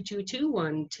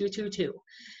 1-800-222-1222.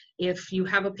 If you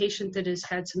have a patient that has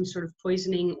had some sort of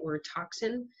poisoning or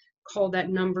toxin, call that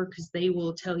number because they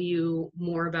will tell you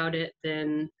more about it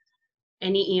than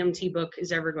any EMT book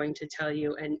is ever going to tell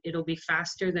you, and it'll be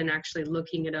faster than actually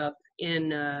looking it up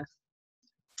in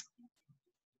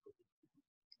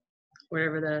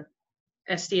wherever the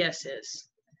SDS is.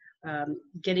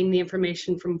 Getting the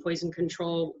information from poison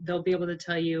control, they'll be able to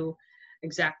tell you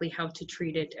exactly how to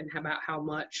treat it and about how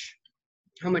much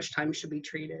time should be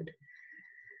treated.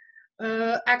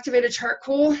 Activated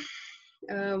charcoal.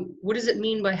 What does it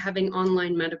mean by having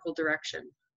online medical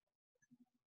direction?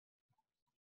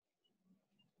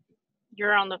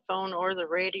 You're on the phone or the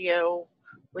radio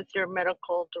with your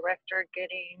medical director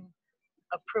getting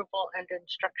approval and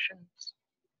instructions.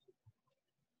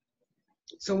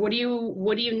 So what do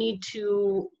you need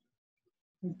to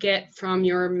get from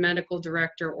your medical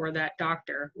director or that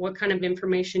doctor? What kind of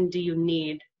information do you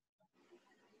need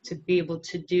to be able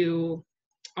to do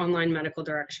online medical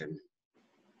direction?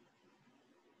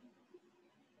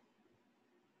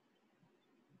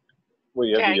 Well,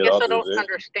 you have Okay, I to get guess I don't authorization.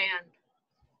 understand.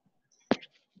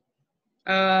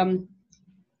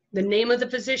 The name of the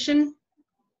physician,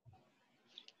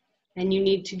 and you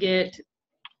need to get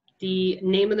the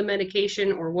name of the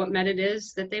medication or what med it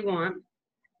is that they want,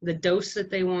 the dose that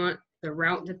they want, the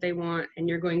route that they want, and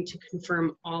you're going to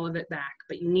confirm all of it back.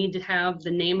 But you need to have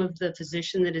the name of the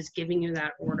physician that is giving you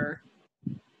that order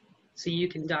so you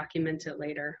can document it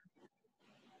later.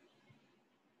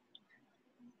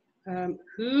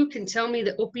 Who can tell me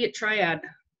the opiate triad?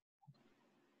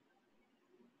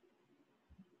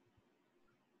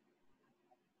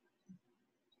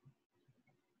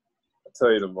 I'll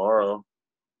tell you tomorrow.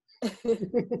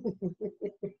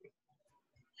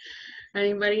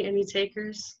 Anybody, any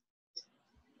takers?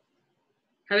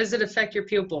 How does it affect your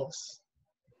pupils?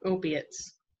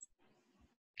 Opiates.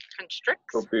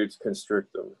 Constricts? Opiates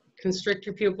constrict them, Constrict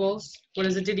your pupils. What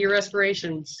does it do to your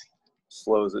respirations?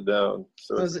 slows it down.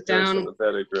 So Slows it's it down.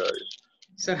 sympathetic drug.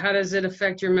 So how does it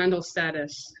affect your mental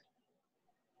status?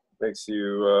 Makes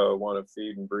you want to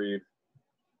feed and breathe.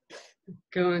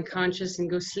 Go unconscious and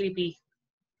go sleepy.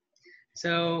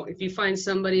 So if you find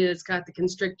somebody that's got the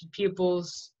constricted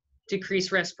pupils,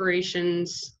 decreased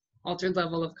respirations, altered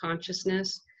level of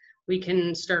consciousness, we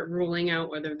can start ruling out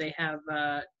whether they have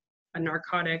a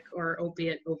narcotic or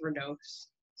opiate overdose.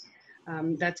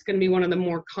 That's going to be one of the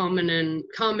more common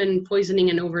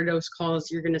poisoning and overdose calls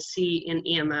you're going to see in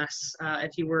EMS.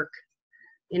 If you work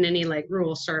in any like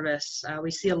rural service,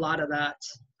 we see a lot of that.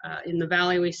 In the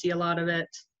Valley, we see a lot of it,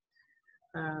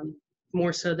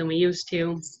 more so than we used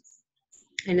to.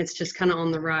 And it's just kind of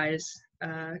on the rise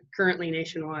currently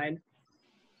nationwide.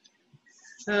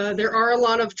 There are a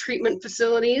lot of treatment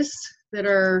facilities that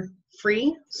are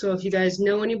free. So if you guys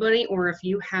know anybody or if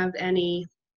you have any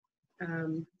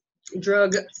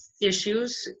drug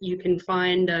issues, you can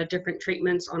find different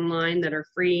treatments online that are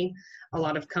free. A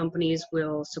lot of companies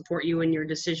will support you in your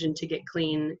decision to get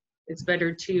clean. It's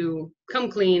better to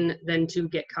come clean than to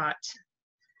get caught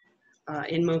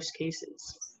in most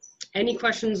cases. Any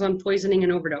questions on poisoning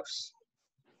and overdose?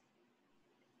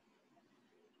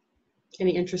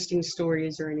 Any interesting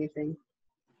stories or anything?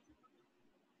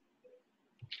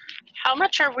 How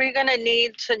much are we going to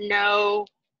need to know?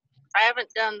 I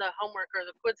haven't done the homework or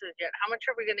the quizzes yet. How much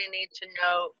are we going to need to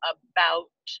know about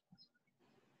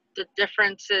the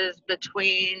differences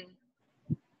between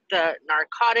the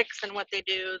narcotics and what they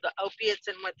do, the opiates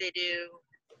and what they do?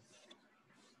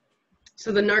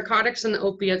 So the narcotics and the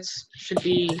opiates should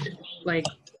be like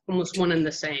almost one and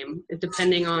the same,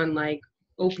 depending on like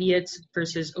opiates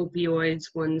versus opioids,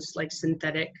 one's like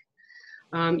synthetic.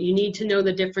 You need to know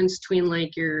the difference between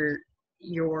like your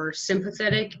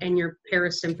sympathetic and your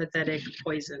parasympathetic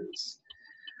poisons.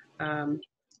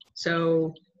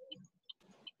 So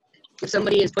if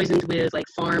somebody is poisoned with like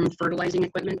farm fertilizing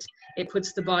equipment, it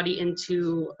puts the body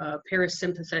into a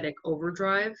parasympathetic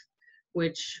overdrive,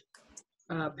 which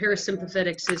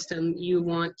parasympathetic system, you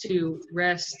want to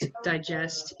rest,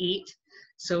 digest, eat.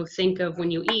 So think of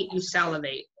when you eat, you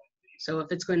salivate. So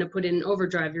if it's going to put in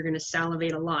overdrive, you're going to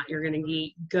salivate a lot. You're going to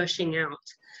be gushing out.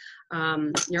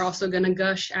 You're also going to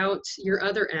gush out your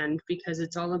other end because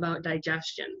it's all about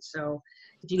digestion. So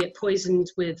if you get poisoned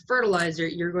with fertilizer,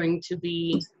 you're going to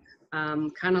be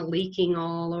kind of leaking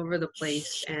all over the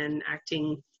place and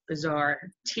acting bizarre.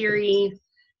 Teary,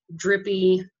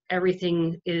 drippy,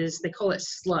 everything is, they call it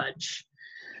sludge.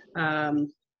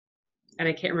 And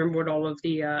I can't remember what all of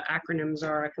the acronyms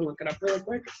are. I can look it up real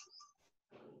quick.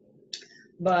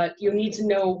 But you need to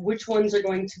know which ones are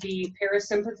going to be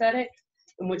parasympathetic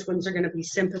and which ones are going to be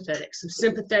sympathetic. So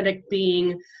sympathetic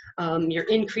being your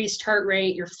increased heart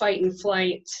rate, your fight and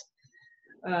flight.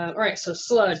 All right, so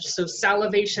sludge, so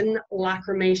salivation,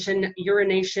 lacrimation,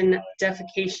 urination,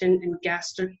 defecation, and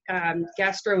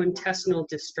gastrointestinal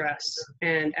distress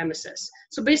and emesis.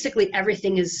 So basically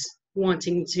everything is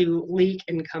wanting to leak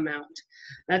and come out.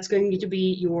 That's going to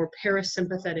be your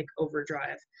parasympathetic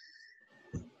overdrive.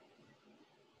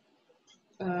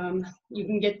 You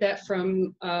can get that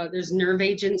from, there's nerve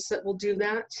agents that will do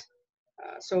that.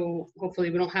 So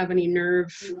hopefully we don't have any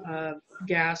nerve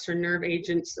gas or nerve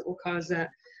agents that will cause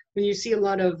that. When you see a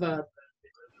lot of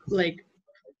like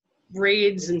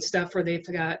raids and stuff where they've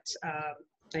got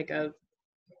like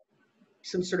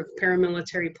some sort of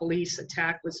paramilitary police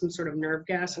attack with some sort of nerve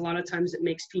gas, a lot of times it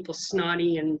makes people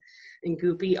snotty and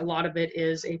goopy. A lot of it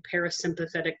is a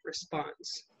parasympathetic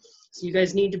response. So you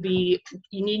guys need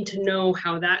to know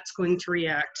how that's going to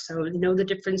react. So know the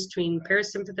difference between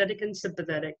parasympathetic and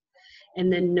sympathetic, and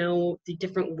then know the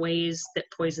different ways that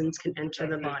poisons can enter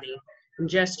the body.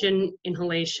 Ingestion,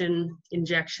 inhalation,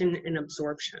 injection, and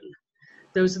absorption.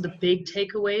 Those are the big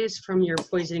takeaways from your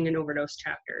poisoning and overdose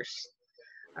chapters.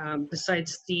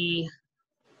 Besides the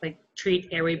treat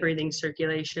airway, breathing,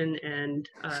 circulation, and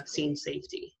scene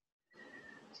safety.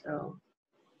 So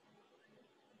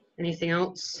anything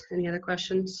else? Any other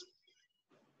questions?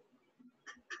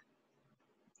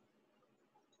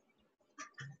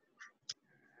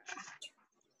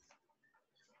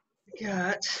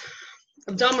 Got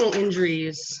abdominal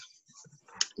injuries.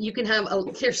 You can have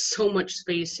there's so much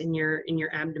space in your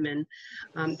abdomen.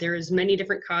 There is many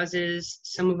different causes.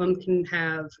 Some of them can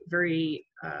have very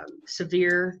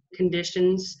severe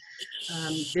conditions.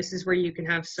 This is where you can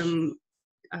have some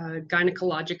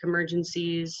gynecologic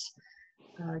emergencies,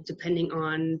 depending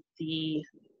on the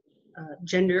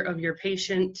gender of your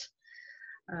patient.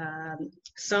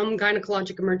 Some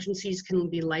gynecologic emergencies can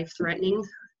be life-threatening.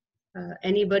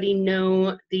 Anybody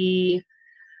know the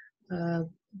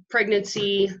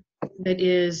pregnancy that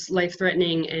is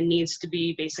life-threatening and needs to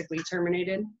be basically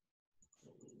terminated?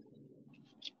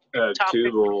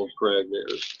 Tubal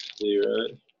pregnancy,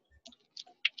 right?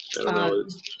 I don't know what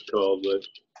it's called,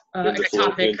 but in the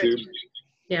fallopian tube.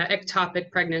 Yeah, ectopic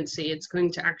pregnancy. It's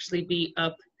going to actually be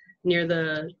up near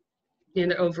the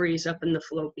ovaries, up in the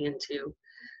fallopian tube.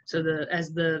 So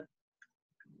as the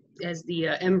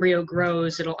embryo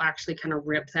grows, it'll actually kind of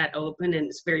rip that open, and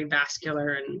it's very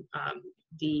vascular, and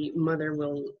the mother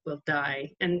will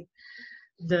die, and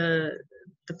the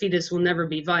fetus will never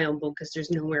be viable because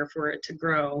there's nowhere for it to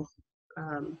grow,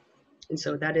 and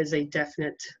so that is a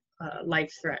definite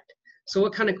life threat. So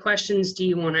what kind of questions do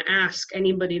you want to ask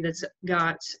anybody that's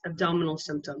got abdominal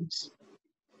symptoms?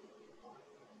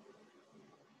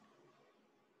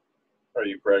 Are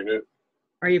you pregnant?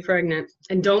 Are you pregnant?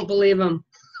 And don't believe them.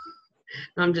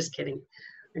 No, I'm just kidding.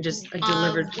 I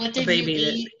delivered what a did baby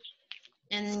you eat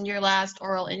in your last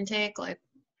oral intake? Like,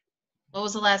 what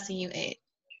was the last thing you ate?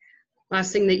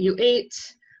 Last thing that you ate,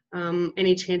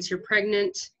 any chance you're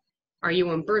pregnant? Are you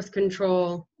on birth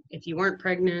control? If you weren't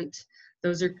pregnant,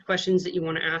 those are questions that you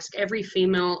want to ask every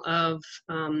female of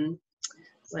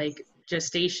like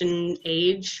gestation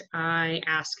age. I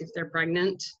ask if they're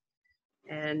pregnant,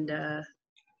 and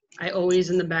I always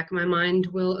in the back of my mind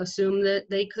will assume that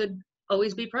they could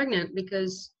always be pregnant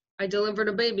because I delivered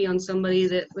a baby on somebody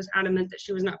that was adamant that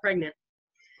she was not pregnant.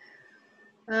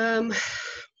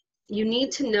 You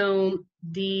need to know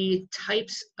the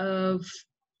types of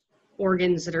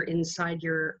organs that are inside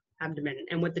your abdomen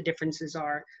and what the differences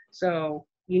are. So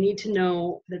you need to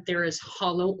know that there is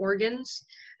hollow organs,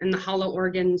 and the hollow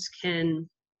organs can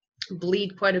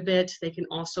bleed quite a bit. They can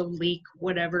also leak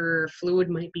whatever fluid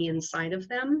might be inside of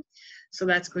them. So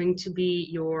that's going to be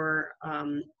your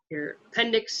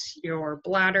appendix, your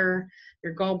bladder,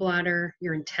 your gallbladder,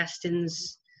 your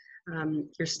intestines,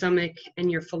 your stomach, and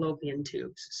your fallopian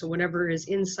tubes. So whatever is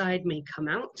inside may come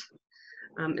out,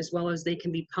 as well as they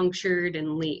can be punctured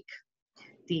and leak.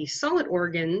 The solid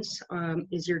organs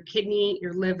is your kidney,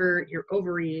 your liver, your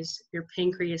ovaries, your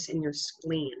pancreas, and your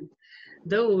spleen.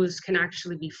 Those can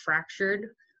actually be fractured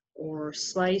or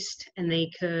sliced, and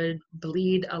they could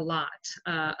bleed a lot.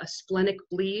 A splenic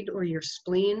bleed, or your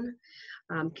spleen,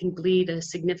 can bleed a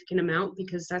significant amount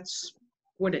because that's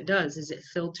what it does, is it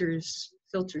filters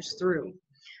through.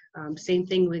 Same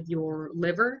thing with your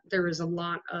liver. There is a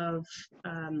lot of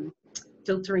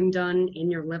filtering done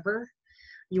in your liver.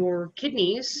 Your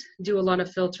kidneys do a lot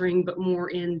of filtering, but more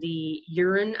in the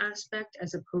urine aspect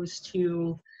as opposed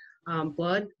to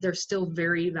blood. They're still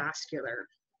very vascular.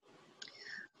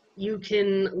 You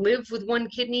can live with one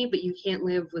kidney, but you can't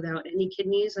live without any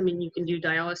kidneys. I mean, you can do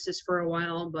dialysis for a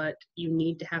while, but you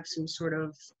need to have some sort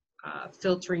of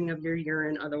filtering of your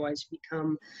urine, otherwise you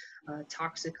become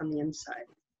toxic on the inside.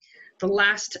 The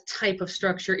last type of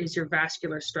structure is your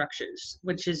vascular structures,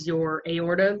 which is your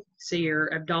aorta, so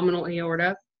your abdominal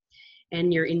aorta,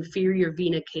 and your inferior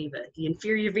vena cava. The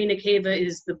inferior vena cava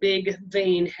is the big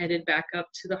vein headed back up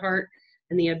to the heart,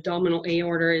 and the abdominal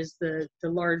aorta is the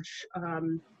large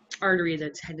artery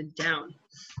that's headed down.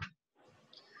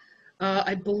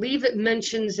 I believe it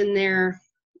mentions in there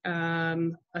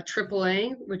a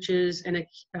AAA, which is an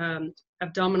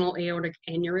abdominal aortic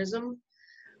aneurysm,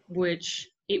 which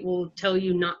it will tell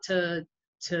you not to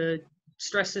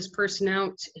stress this person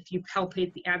out. If you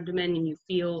palpate the abdomen and you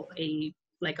feel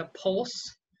like a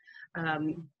pulse,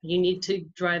 you need to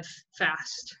drive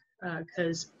fast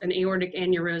because an aortic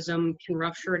aneurysm can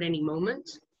rupture at any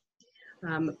moment.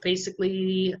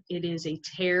 Basically, it is a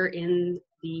tear in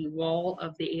the wall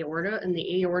of the aorta, and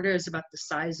the aorta is about the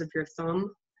size of your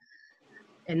thumb.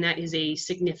 And that is a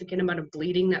significant amount of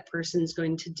bleeding that person's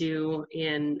going to do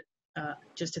in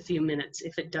just a few minutes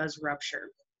if it does rupture.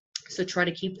 So try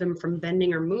to keep them from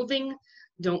bending or moving.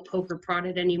 Don't poke or prod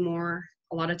it anymore.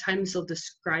 A lot of times they'll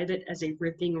describe it as a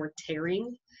ripping or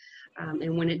tearing.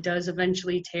 And when it does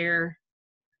eventually tear,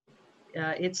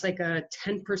 it's like a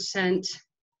 10%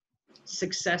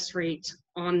 success rate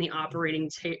on the operating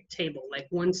table. Like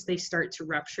once they start to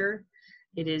rupture,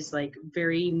 it is like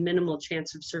very minimal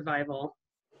chance of survival,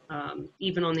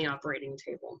 even on the operating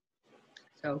table.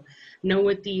 So know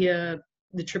what the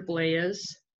AAA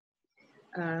is.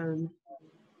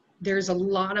 There's a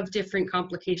lot of different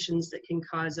complications that can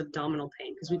cause abdominal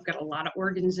pain because we've got a lot of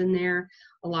organs in there.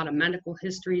 A lot of medical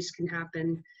histories can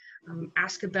happen.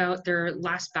 Ask about their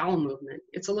last bowel movement.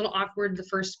 It's a little awkward the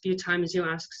first few times you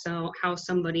ask how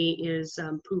somebody is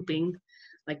pooping,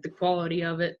 like the quality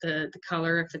of it, the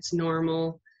color, if it's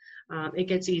normal. It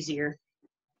gets easier.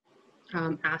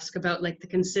 Ask about like the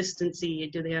consistency.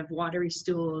 Do they have watery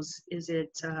stools? Is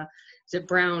it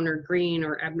brown or green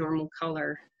or abnormal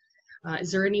color?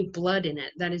 Is there any blood in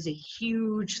it? That is a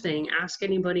huge thing. Ask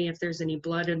anybody if there's any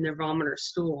blood in their vomit or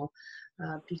stool,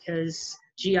 because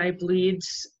GI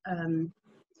bleeds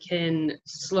can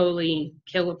slowly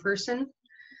kill a person,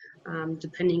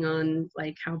 depending on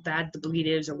like how bad the bleed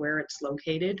is or where it's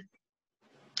located.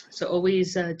 So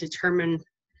always determine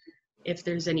if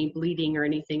there's any bleeding or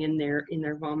anything in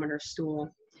their vomit or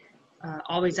stool.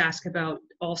 Always ask about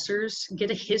ulcers.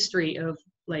 Get a history of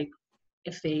like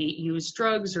if they use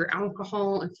drugs or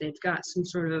alcohol, if they've got some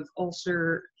sort of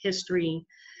ulcer history.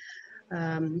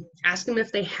 Ask them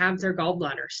if they have their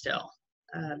gallbladder still.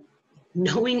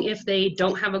 Knowing if they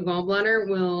don't have a gallbladder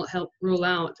will help rule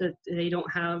out that they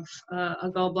don't have a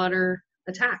gallbladder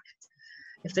attack.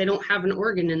 If they don't have an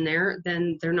organ in there,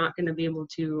 then they're not going to be able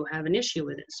to have an issue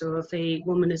with it. So if a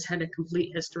woman has had a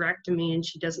complete hysterectomy and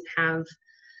she doesn't have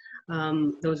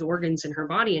those organs in her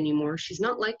body anymore, she's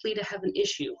not likely to have an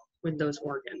issue with those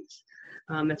organs.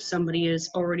 If somebody has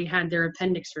already had their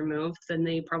appendix removed, then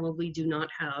they probably do not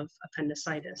have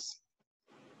appendicitis.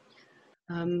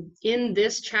 In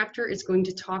this chapter, it's going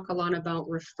to talk a lot about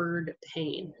referred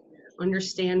pain.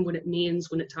 Understand what it means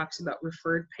when it talks about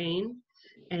referred pain.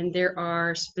 And there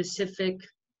are specific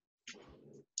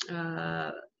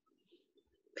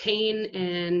pain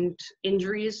and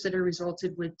injuries that are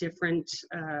resulted with different,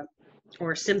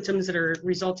 or symptoms that are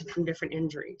resulted from different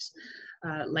injuries.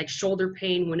 Like shoulder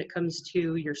pain when it comes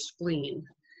to your spleen.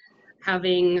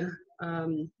 Having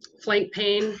flank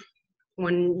pain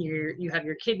when you have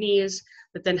your kidneys,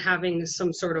 but then having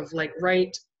some sort of like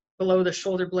right below the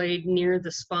shoulder blade near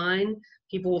the spine,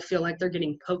 people will feel like they're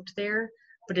getting poked there,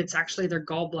 but it's actually their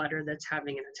gallbladder that's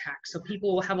having an attack. So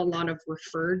people will have a lot of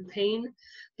referred pain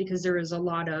because there is a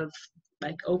lot of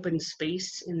like open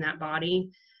space in that body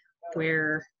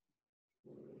where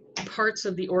parts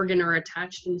of the organ are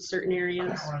attached in certain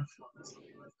areas.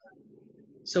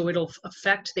 So it'll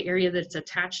affect the area that it's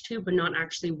attached to, but not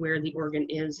actually where the organ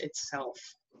is itself.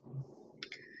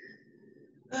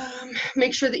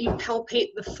 Make sure that you palpate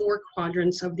the 4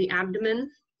 quadrants of the abdomen.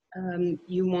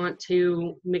 You want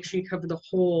to make sure you cover the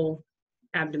whole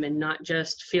abdomen, not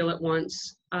just feel it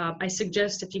once. I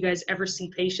suggest if you guys ever see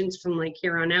patients from like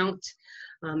here on out,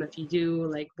 if you do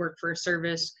like work for a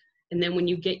service, and then when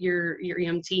you get your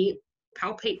EMT,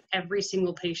 palpate every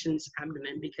single patient's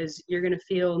abdomen, because you're going to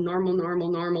feel normal, normal,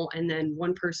 normal, and then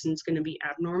one person's going to be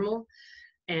abnormal,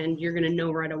 and you're going to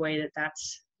know right away that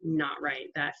that's not right.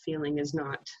 That feeling is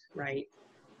not right.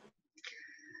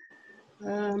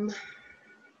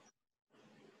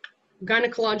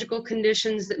 Gynecological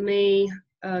conditions that may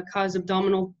cause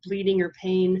abdominal bleeding or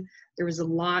pain. There was a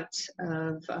lot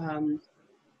of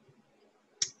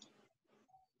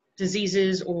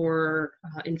diseases or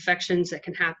infections that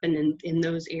can happen in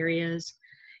those areas.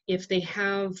 If they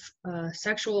have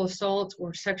sexual assault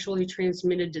or sexually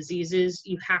transmitted diseases,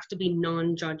 you have to be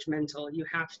non-judgmental. You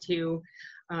have to,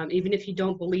 even if you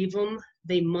don't believe them,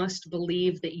 they must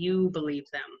believe that you believe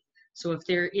them. So if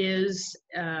there is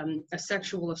a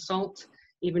sexual assault,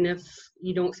 even if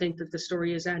you don't think that the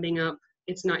story is adding up,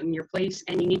 it's not in your place,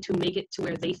 and you need to make it to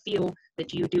where they feel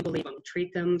that you do believe them.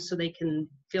 Treat them so they can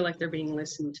feel like they're being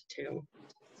listened to.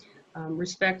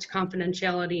 Respect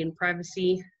confidentiality and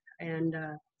privacy, and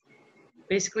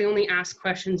basically only ask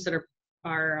questions that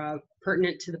are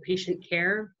pertinent to the patient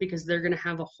care, because they're going to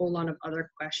have a whole lot of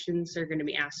other questions they're going to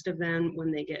be asked of them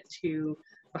when they get to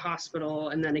the hospital,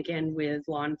 and then again with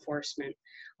law enforcement.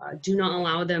 Do not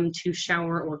allow them to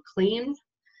shower or clean.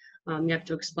 You have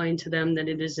to explain to them that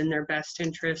it is in their best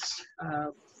interest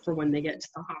for when they get to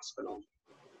the hospital.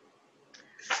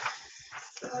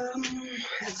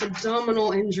 That's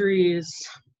abdominal injuries.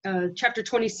 Chapter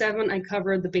 27, I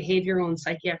covered the behavioral and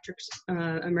psychiatric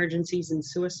emergencies and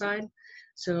suicide.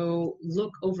 So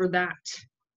look over that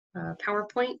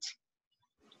PowerPoint.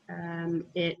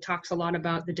 It talks a lot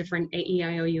about the different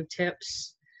AEIOU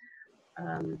tips.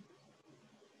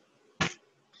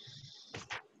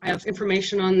 I have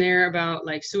information on there about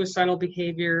like suicidal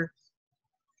behavior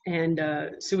and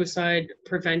suicide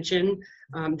prevention.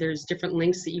 There's different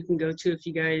links that you can go to if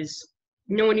you guys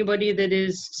know anybody that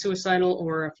is suicidal,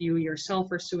 or if you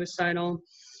yourself are suicidal.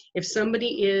 If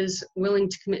somebody is willing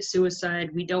to commit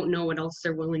suicide, we don't know what else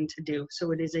they're willing to do.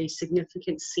 So it is a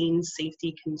significant scene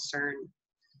safety concern.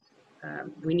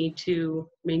 We need to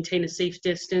maintain a safe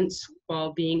distance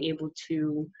while being able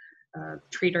to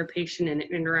treat our patient and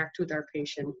interact with our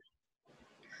patient.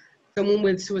 Someone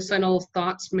with suicidal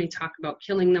thoughts may talk about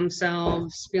killing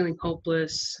themselves, feeling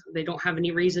hopeless, they don't have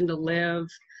any reason to live,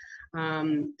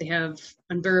 they have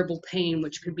unbearable pain,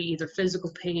 which could be either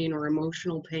physical pain or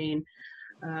emotional pain.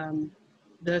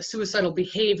 The suicidal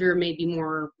behavior may be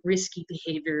more risky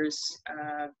behaviors,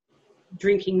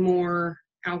 drinking more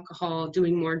alcohol,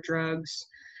 doing more drugs,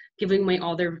 giving away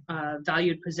all their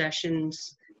valued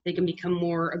possessions. They can become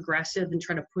more aggressive and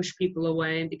try to push people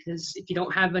away, because if you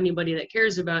don't have anybody that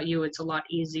cares about you, it's a lot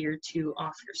easier to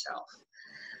off yourself.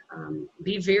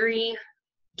 Be very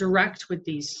direct with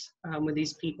these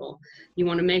people. You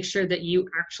want to make sure that you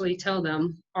actually tell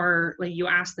them, or like you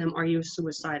ask them, are you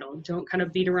suicidal? Don't kind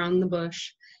of beat around the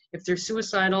bush. If they're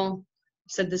suicidal,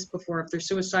 I've said this before, if they're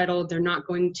suicidal, they're not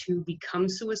going to become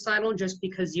suicidal just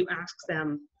because you ask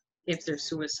them if they're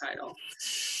suicidal.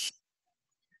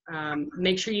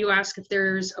 Make sure you ask if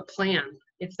there's a plan.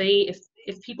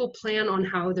 If people plan on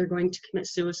how they're going to commit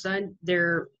suicide,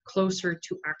 they're closer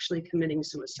to actually committing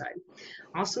suicide.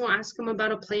 Also ask them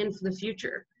about a plan for the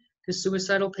future, because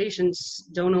suicidal patients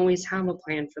don't always have a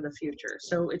plan for the future.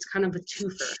 So it's kind of a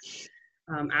twofer.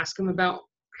 Ask them about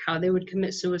how they would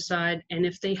commit suicide and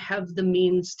if they have the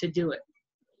means to do it.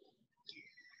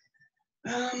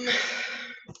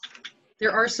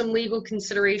 There are some legal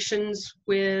considerations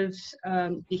with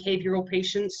behavioral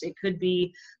patients. It could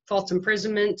be false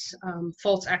imprisonment,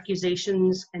 false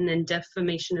accusations, and then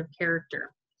defamation of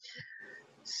character.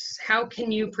 How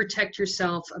can you protect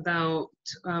yourself about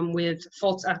with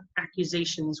false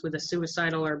accusations with a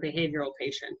suicidal or behavioral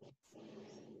patient?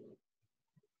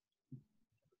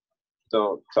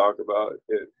 Don't talk about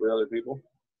it with other people.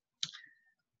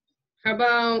 How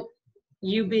about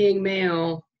you being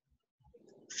male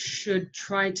should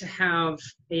try to have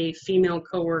a female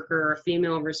coworker or a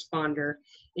female responder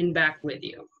in back with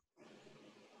you?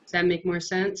 Does that make more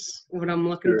sense, what I'm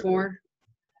looking for?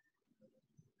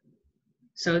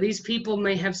 So these people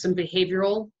may have some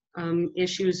behavioral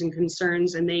issues and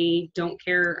concerns, and they don't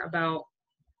care about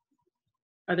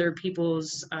other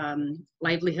people's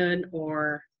livelihood,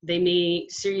 or they may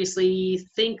seriously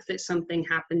think that something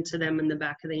happened to them in the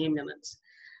back of the ambulance.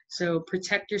 So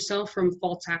protect yourself from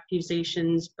false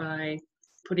accusations by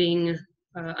putting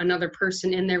another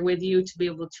person in there with you to be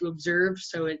able to observe.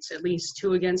 So it's at least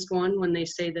 2 against 1 when they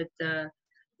say that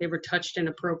they were touched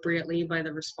inappropriately by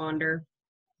the responder.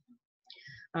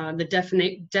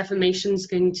 The defamation is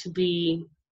going to be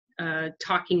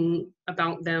talking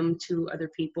about them to other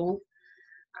people.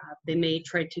 They may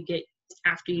try to get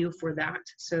after you for that.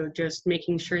 So just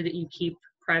making sure that you keep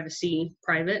privacy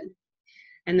private.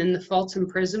 And then the false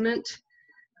imprisonment,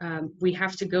 we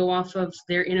have to go off of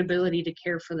their inability to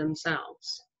care for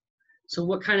themselves. So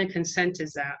what kind of consent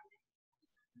is that?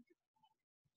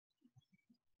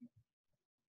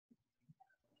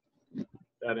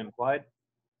 That implied?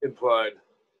 Implied.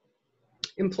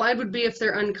 Implied would be if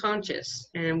they're unconscious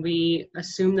and we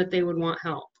assume that they would want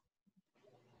help.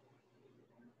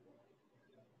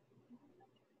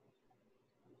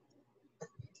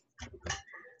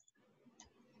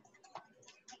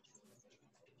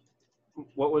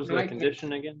 What was No, the I can't.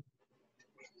 condition again?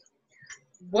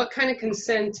 What kind of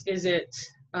consent is it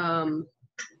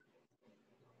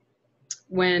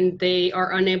when they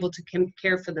are unable to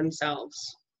care for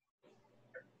themselves?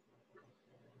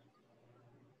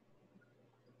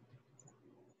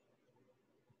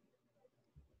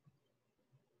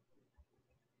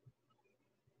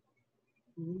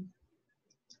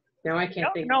 No, I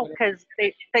can't think No, of it. because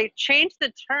they changed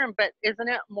the term, but isn't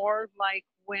it more like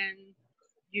when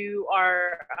you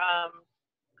are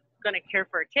going to care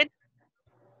for a kid?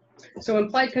 So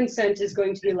implied consent is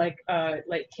going to be like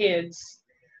kids.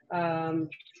 No,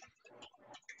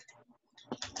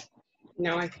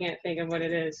 I can't think of what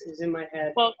it is. It's in my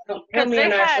head. Well, Help because me they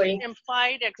out, had Ashley.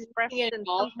 implied, expressed, and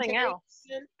something else.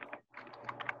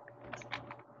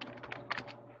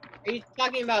 Are you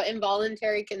talking about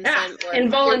involuntary Ah, consent? where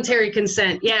involuntary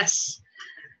consent, yes.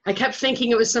 I kept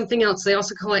thinking it was something else. They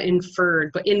also call it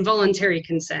inferred, but involuntary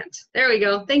consent. There we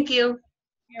go. Thank you.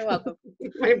 You're welcome.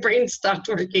 My brain stopped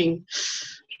working.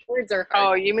 Words are Oh,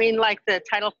 hard. you mean like the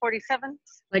Title 47?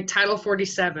 Like Title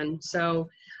 47. So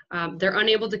they're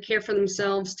unable to care for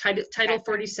themselves. Title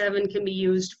 47 can be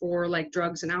used for like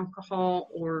drugs and alcohol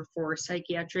or for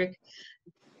psychiatric.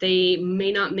 They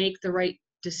may not make the right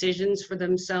decisions for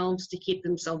themselves to keep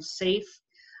themselves safe.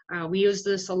 We use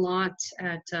this a lot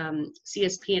at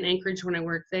CSP in Anchorage when I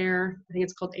work there. I think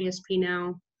it's called ASP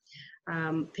now.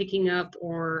 Picking up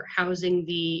or housing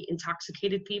the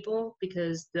intoxicated people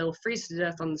because they'll freeze to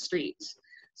death on the streets.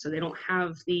 So they don't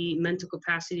have the mental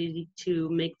capacity to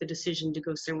make the decision to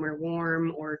go somewhere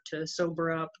warm or to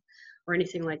sober up or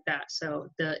anything like that. So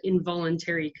the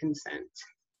involuntary consent.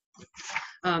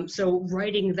 So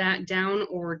writing that down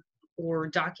or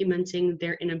documenting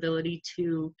their inability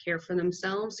to care for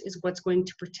themselves is what's going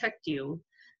to protect you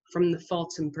from the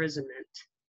false imprisonment.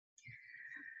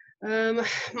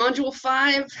 Module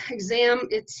 5 exam,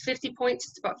 it's 50 points,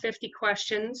 it's about 50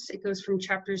 questions. It goes from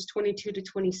chapters 22 to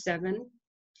 27.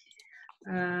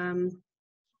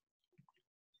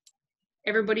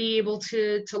 Everybody able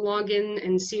to log in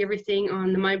and see everything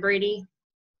on the MyBrady?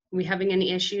 Are we having any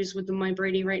issues with the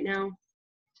MyBrady right now?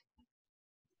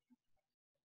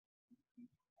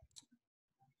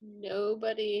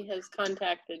 Nobody has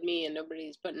contacted me and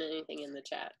nobody's putting anything in the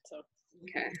chat. So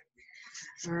Okay.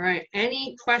 All right.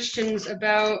 Any questions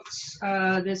about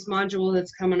this module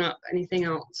that's coming up? Anything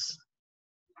else?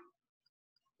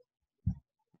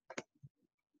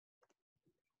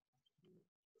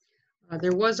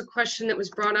 There was a question that was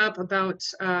brought up about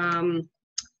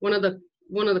one of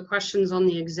the questions on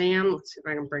the exam. Let's see if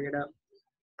I can bring it up.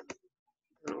 I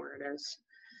don't know where it is.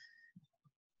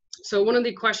 So one of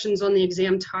the questions on the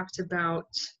exam talked about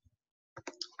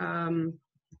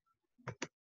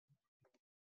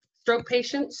stroke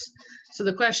patients. So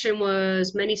the question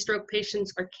was, many stroke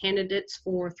patients are candidates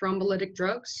for thrombolytic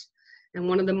drugs. And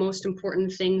one of the most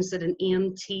important things that an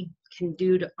EMT can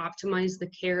do to optimize the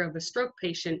care of a stroke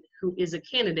patient who is a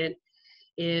candidate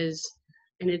is,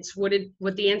 and it's what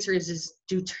the answer is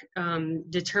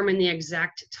determine the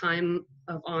exact time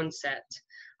of onset.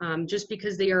 Just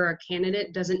because they are a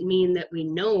candidate doesn't mean that we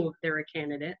know they're a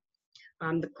candidate.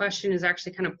 The question is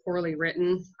actually kind of poorly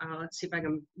written. Let's see if I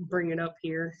can bring it up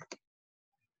here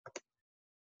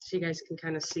so you guys can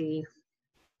kind of see.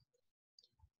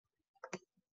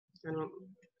 There we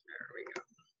go.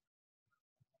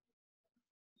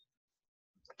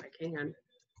 If I can.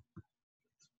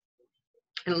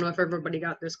 I don't know if everybody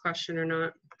got this question or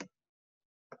not.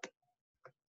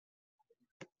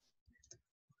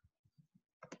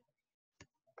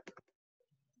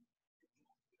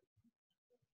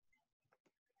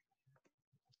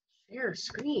 Share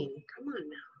screen, come on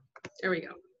now. There we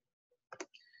go.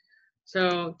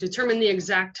 So determine the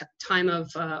exact time of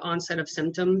onset of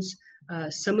symptoms.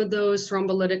 Some of those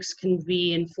thrombolytics can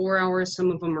be in 4 hours,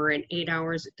 some of them are in 8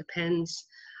 hours, it depends.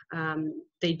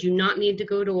 They do not need to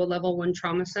go to a level 1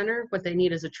 trauma center. What they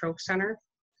need is a troch center.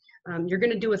 You're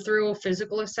gonna do a thorough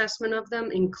physical assessment of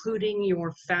them, including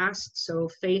your FAST, so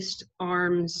face,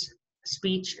 arms,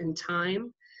 speech, and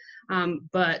time.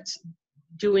 But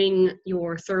doing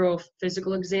your thorough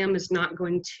physical exam is not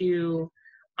going to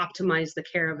optimize the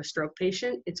care of a stroke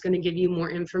patient. It's going to give you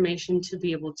more information to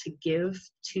be able to give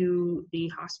to the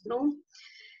hospital.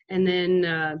 And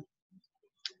then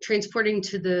transporting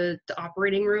to the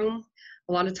operating room,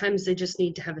 a lot of times they just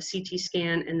need to have a CT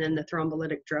scan and then the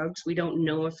thrombolytic drugs. We don't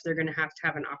know if they're going to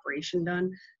have an operation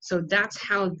done. So that's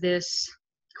how this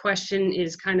question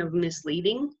is kind of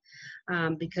misleading,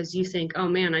 because you think, oh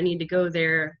man, I need to go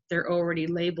there. They're already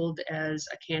labeled as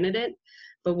a candidate.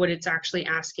 But what it's actually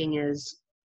asking is,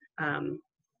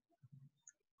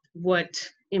 what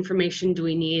information do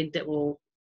we need that will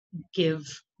give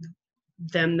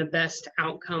them the best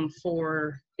outcome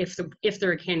for if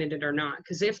they're a candidate or not?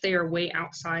 Because if they are way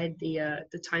outside the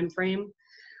time frame,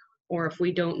 or if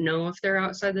we don't know if they're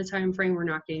outside the time frame, we're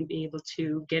not going to be able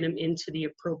to get them into the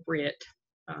appropriate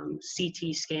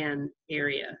CT scan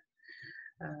area.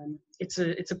 It's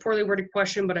a poorly worded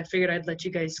question, but I figured I'd let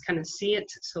you guys kind of see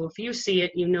it. So if you see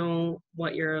it, you know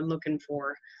what you're looking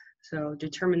for. So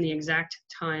determine the exact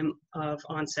time of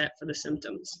onset for the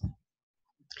symptoms.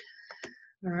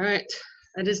 All right,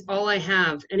 that is all I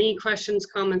have. Any questions,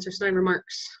 comments, or snide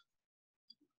remarks?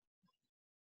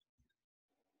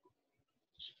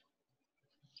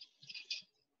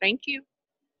 Thank you.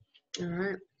 All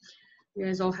right, you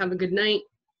guys all have a good night.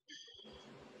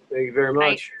 Thank you very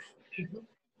much.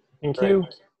 Thank Great. you.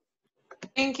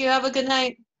 Thank you. Have a good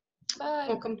night. Bye.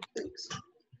 Welcome. Thanks.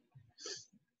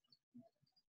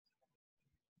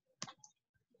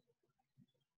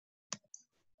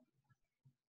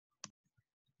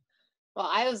 Well,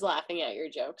 I was laughing at your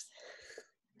jokes.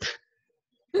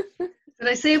 Did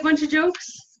I say a bunch of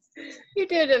jokes? You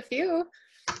did a few.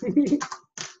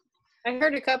 I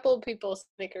heard a couple of people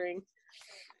snickering.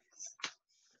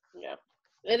 Yeah.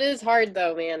 It is hard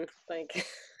though, man. Like,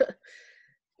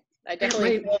 I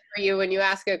definitely Wait. feel for you when you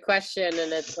ask a question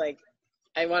and it's like,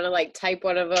 I want to like type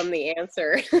one of them the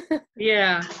answer.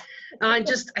 Yeah, I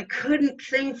couldn't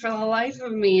think for the life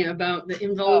of me about the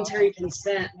involuntary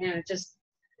consent. Man, it just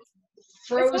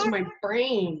froze my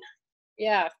brain.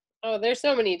 Yeah. Oh, there's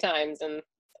so many times, and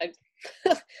I,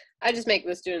 I just make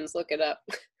the students look it up.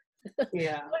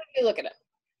 Yeah. Why don't you look it up?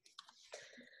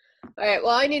 All right.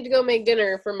 Well, I need to go make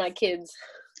dinner for my kids.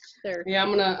 They're Yeah,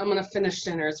 I'm gonna finish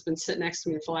dinner. It's been sitting next to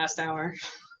me for the last hour.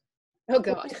 oh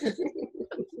god. All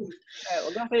right.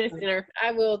 We'll go finish dinner.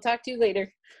 I will talk to you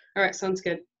later. All right, sounds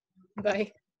good.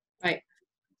 Bye. Bye.